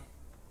one.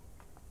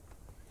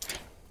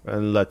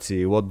 And let's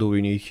see, what do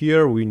we need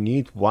here? We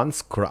need 1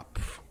 scrap.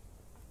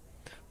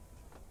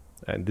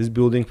 And this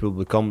building will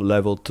become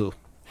level 2.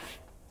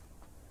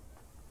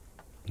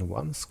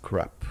 1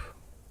 scrap.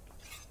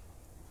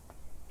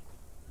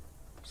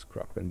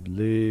 Scrap and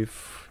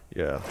belief.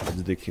 Yeah,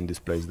 let's dig in this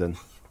place then.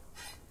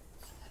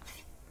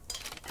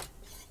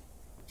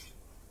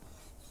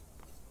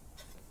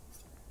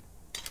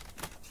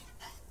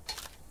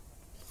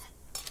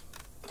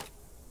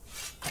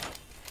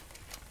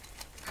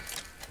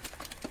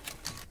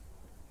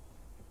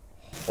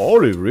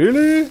 Holy,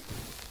 really?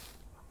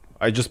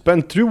 I just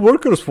spent 3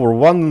 workers for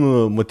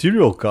 1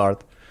 material card.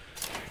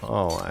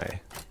 Oh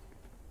my.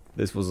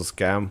 This was a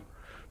scam.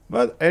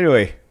 But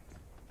anyway,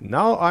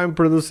 now I'm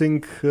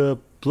producing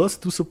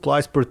 +2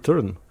 supplies per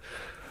turn,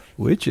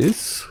 which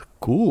is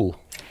cool.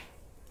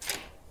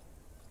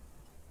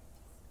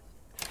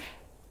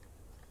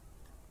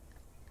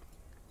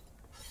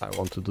 I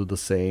want to do the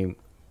same.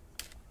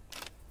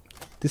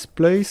 This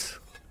place.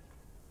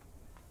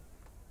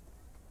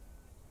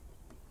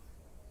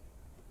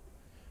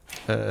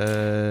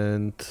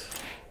 And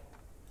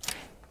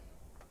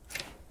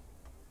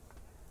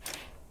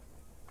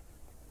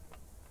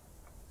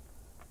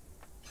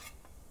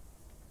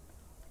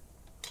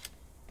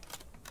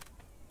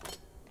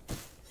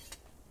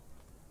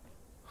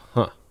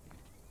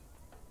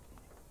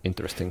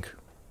interesting.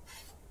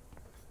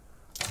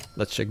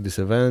 Let's check this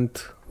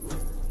event.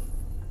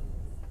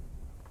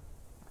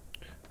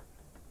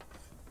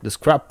 The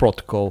scrap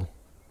protocol.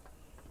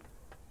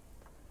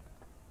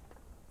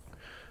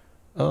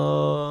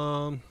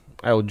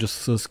 I will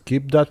just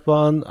skip that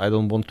one. I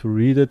don't want to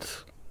read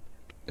it.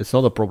 It's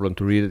not a problem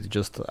to read it,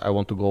 just I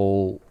want to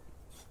go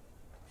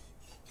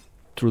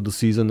through the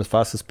season as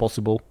fast as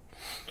possible.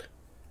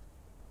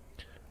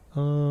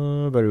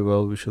 Very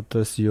well, we should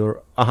test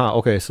your...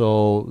 okay,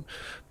 so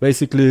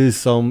basically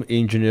some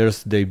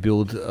engineers, they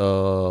build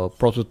a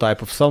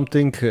prototype of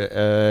something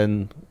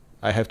and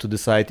I have to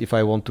decide if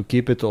I want to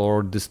keep it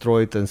or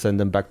destroy it and send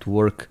them back to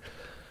work.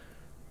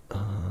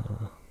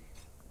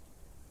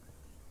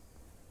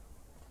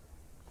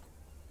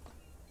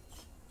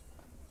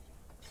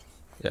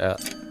 Yeah,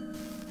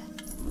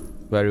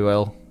 very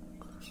well.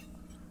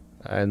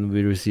 And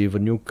we receive a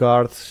new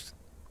card.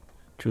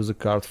 Choose a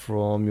card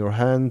from your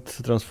hand,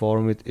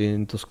 transform it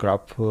into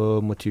scrap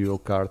material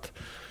card.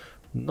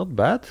 Not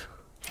bad.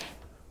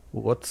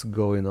 What's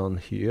going on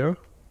here?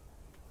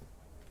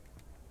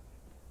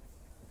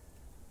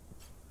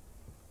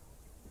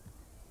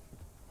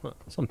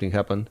 Something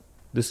happened.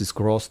 This is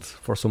crossed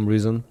for some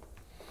reason.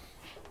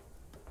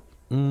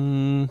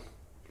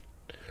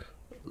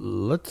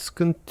 Let's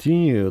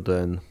continue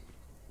then.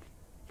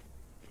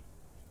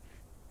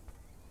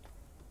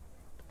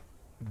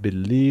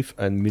 Belief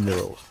and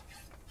mineral.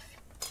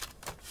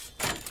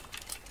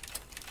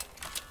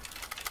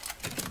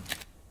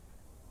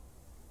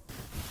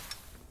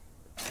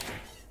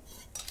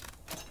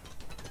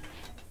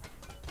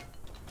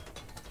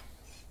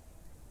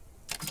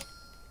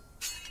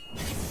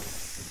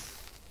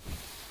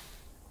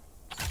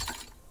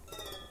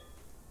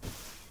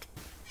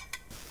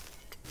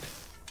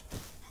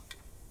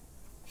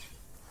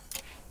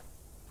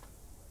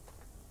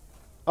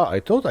 I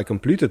thought I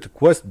completed the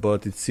quest,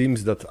 but it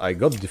seems that I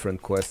got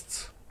different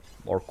quests.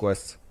 More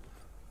quests.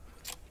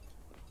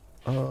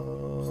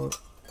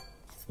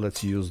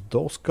 Let's use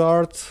those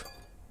cards.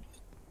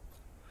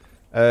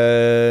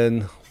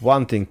 And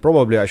one thing,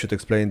 probably I should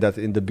explain that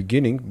in the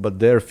beginning, but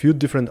there are a few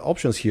different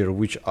options here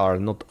which are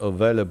not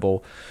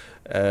available.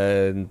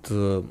 And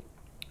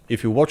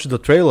if you watch the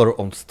trailer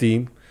on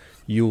Steam,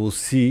 you will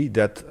see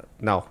that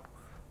now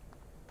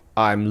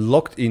I'm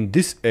locked in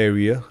this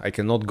area. I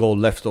cannot go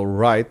left or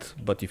right,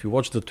 but if you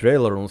watch the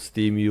trailer on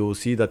Steam, you will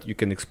see that you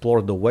can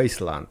explore the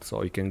wasteland,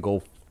 so you can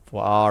go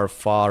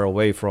far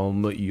away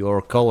from your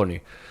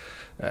colony.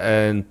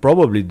 and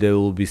probably there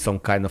will be some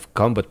kind of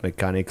combat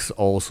mechanics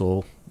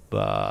also,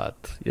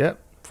 but yeah,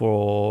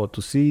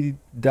 to see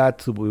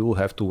that we will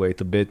have to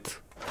wait a bit.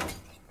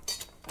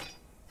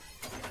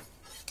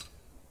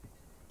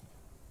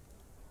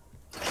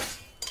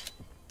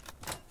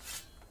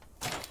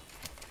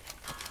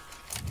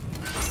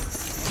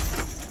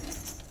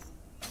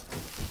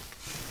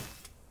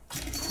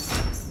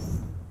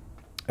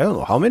 I don't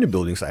know how many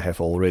buildings I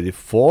have already.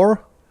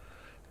 4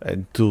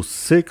 and 2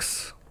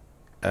 6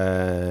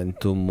 and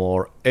 2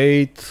 more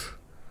 8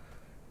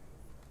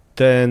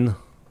 10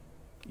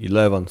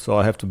 11, so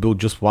I have to build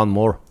just one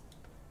more.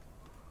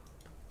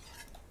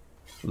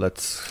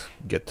 Let's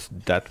get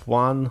that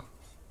one.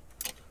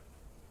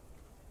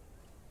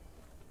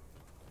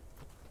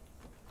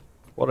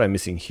 What am I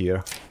missing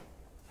here?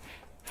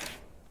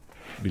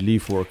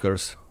 Belief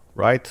workers,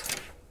 right?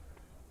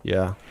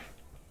 Yeah.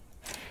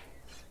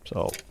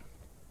 So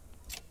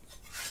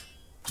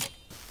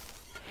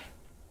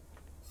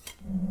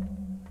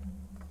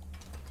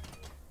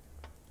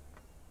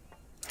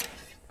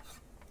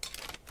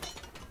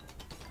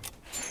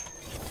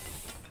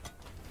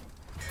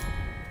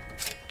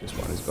this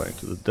one is going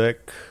to the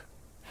deck,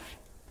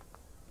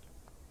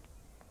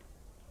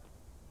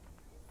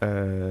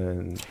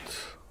 and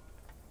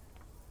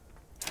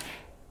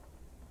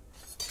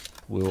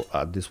we'll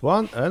add this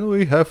one, and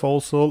we have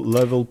also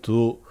level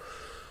 2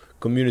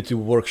 community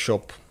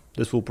workshop.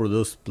 This will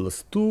produce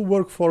 +2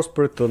 workforce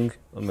per turn.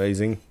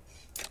 Amazing.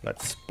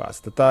 Let's pass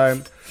the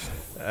time,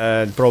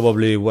 and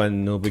probably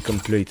when we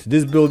complete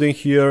this building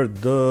here,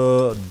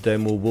 the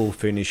demo will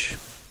finish.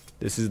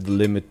 This is the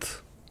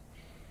limit.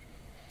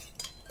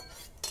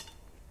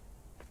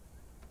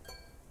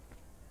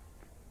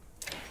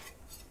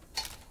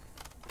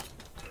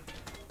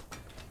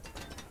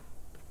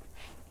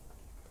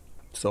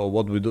 So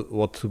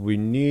what we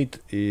need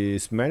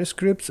is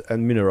manuscripts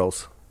and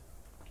minerals.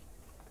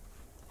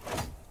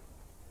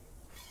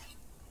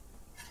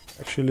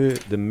 Actually,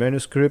 the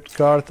manuscript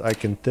card I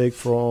can take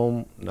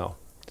from... no,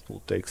 it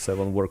will take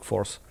 7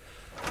 workforce.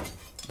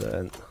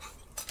 Then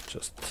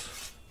just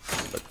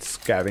let's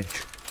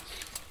scavenge.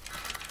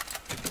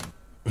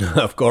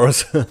 Of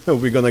course,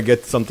 we're gonna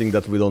get something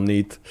that we don't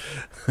need.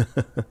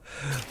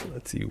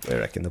 Let's see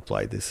where I can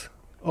apply this.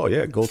 Oh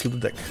yeah, go to the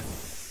deck.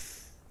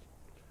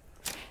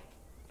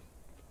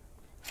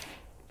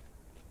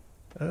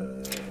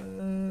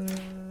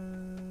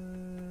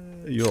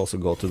 You also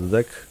go to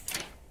the deck.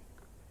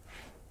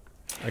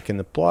 I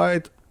can apply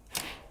it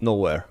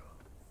nowhere.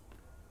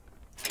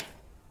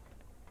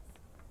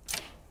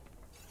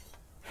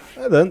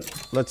 And then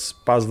let's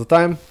pass the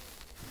time.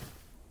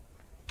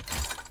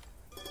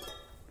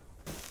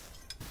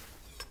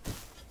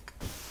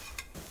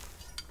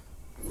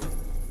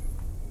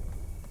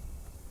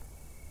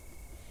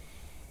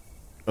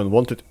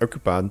 Unwanted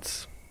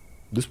occupants.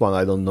 This one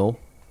I don't know.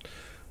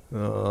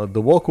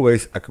 The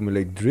walkways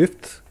accumulate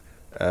drift,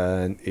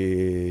 and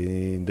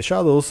in the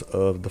shadows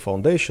of the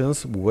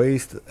foundations,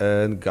 waste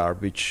and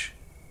garbage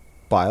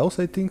piles,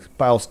 I think,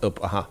 piles up.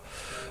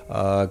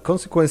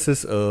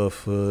 Consequences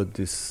of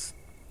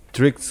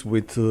districts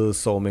with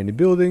so many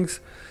buildings.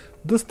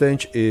 The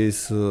stench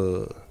is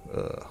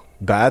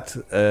bad,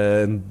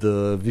 and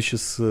the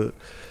vicious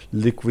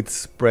liquid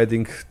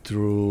spreading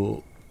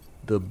through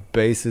the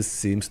bases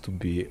seems to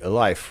be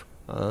alive.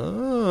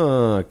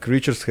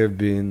 Creatures have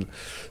been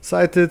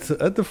sighted.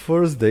 At the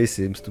first they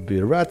seems to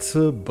be rats,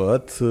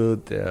 but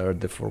their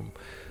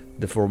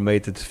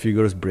deformated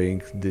figures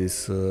bring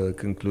this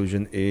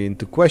conclusion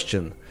into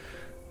question.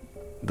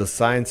 The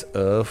signs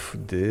of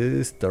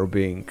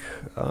disturbing.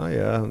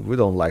 Yeah, we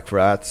don't like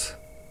rats.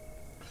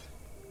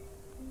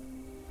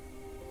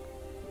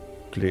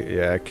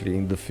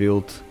 Clean the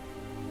field.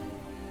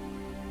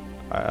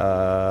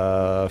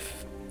 I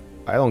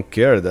don't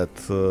care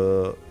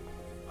that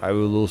I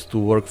will lose 2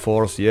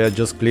 workforce. Yeah,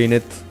 just clean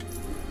it.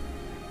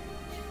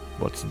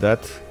 What's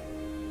that?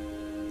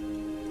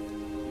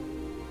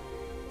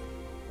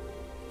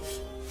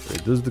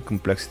 Reduce the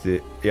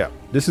complexity. Yeah,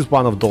 this is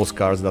one of those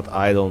cards that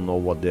I don't know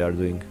what they are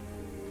doing.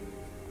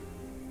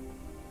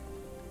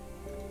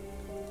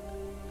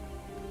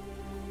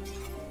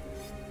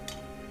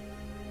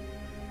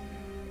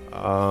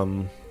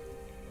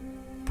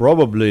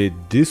 Probably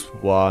this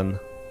one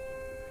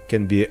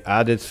can be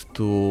added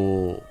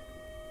to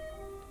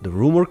the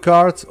rumor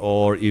cards,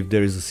 or if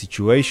there is a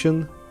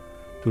situation,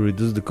 to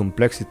reduce the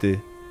complexity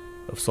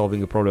of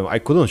solving a problem. I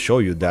couldn't show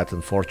you that,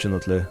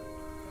 unfortunately.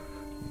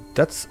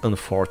 That's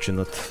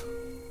unfortunate.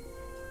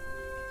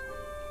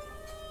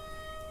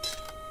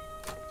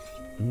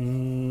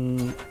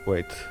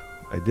 Wait,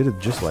 I did it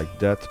just like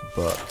that,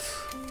 but...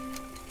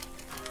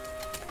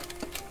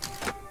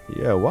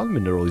 yeah, 1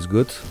 mineral is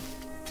good.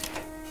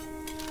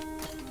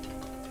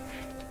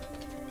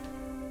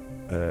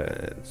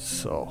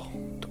 So,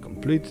 to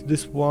complete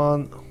this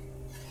one,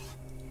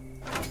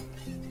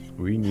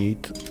 we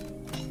need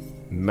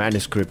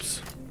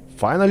manuscripts.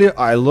 Finally,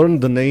 I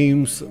learned the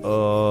names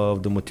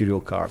of the material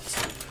cards.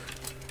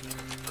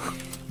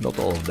 Not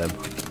all of them.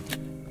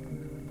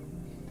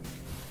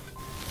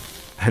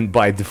 and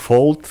by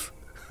default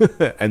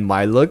and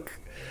my luck,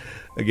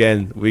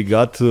 again we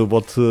got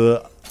what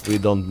we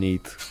don't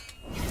need.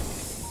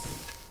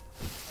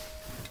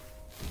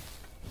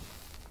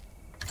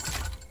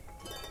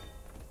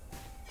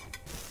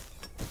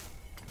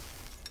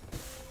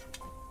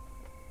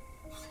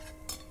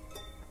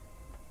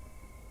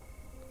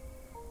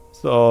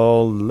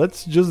 So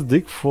let's just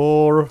dig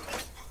for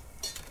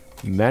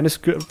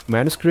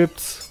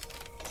manuscripts.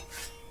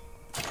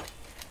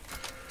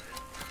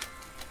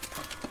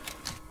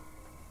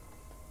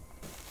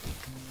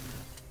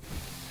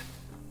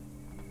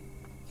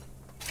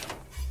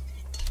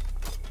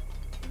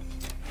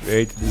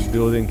 Create this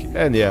building,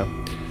 and yeah,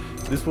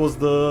 this was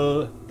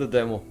the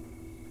demo.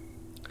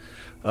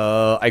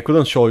 I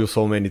couldn't show you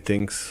so many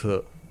things.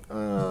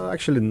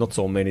 Actually, not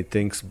so many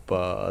things,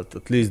 but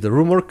at least the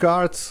rumor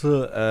cards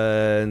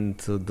and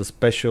the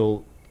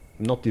special,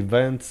 not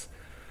events,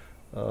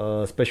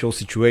 special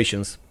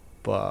situations.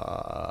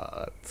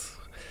 But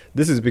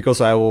this is because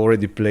I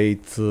already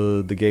played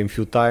the game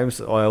few times.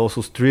 I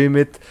also stream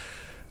it,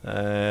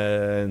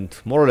 and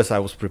more or less I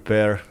was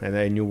prepared and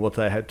I knew what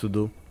I had to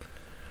do.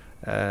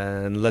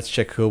 And let's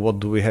check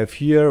what do we have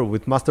here.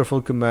 With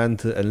masterful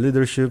command and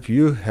leadership,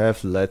 you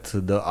have led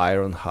the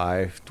Iron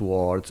Hive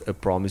towards a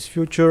promised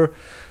future.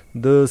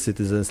 The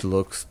citizens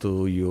look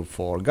to you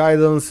for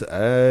guidance,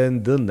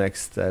 and the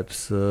next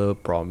steps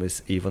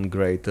promise even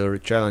greater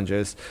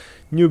challenges.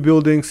 New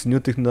buildings,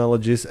 new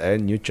technologies,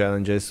 and new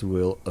challenges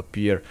will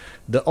appear.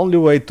 The only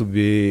way to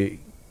be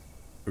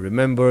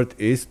remembered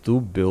is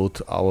to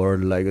build our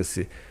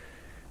legacy.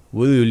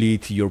 Will you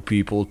lead your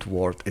people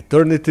toward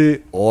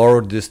eternity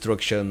or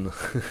destruction?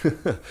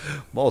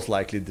 Most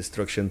likely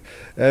destruction.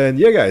 And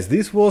yeah guys,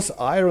 this was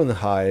Iron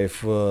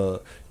Hive.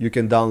 You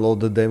can download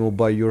the demo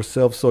by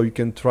yourself so you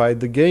can try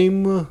the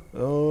game.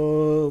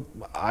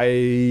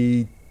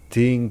 I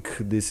think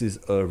this is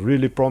a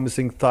really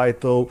promising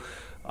title.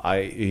 I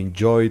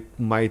enjoyed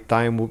my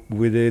time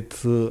with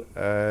it,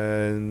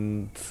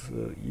 and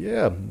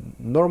yeah,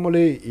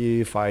 normally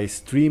if I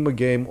stream a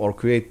game or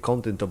create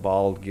content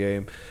about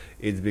game,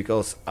 it's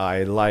because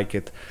I like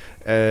it.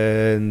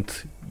 And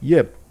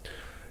yeah,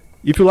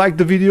 if you like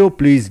the video,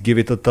 please give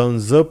it a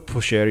thumbs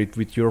up, share it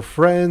with your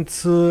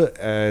friends,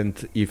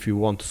 and if you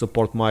want to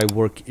support my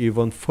work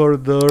even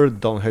further,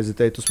 don't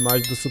hesitate to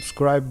smash the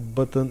subscribe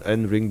button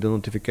and ring the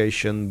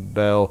notification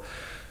bell.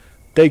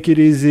 Take it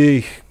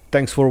easy,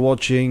 thanks for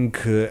watching,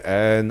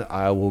 and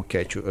I will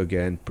catch you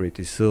again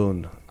pretty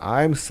soon.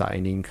 I'm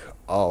signing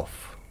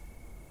off.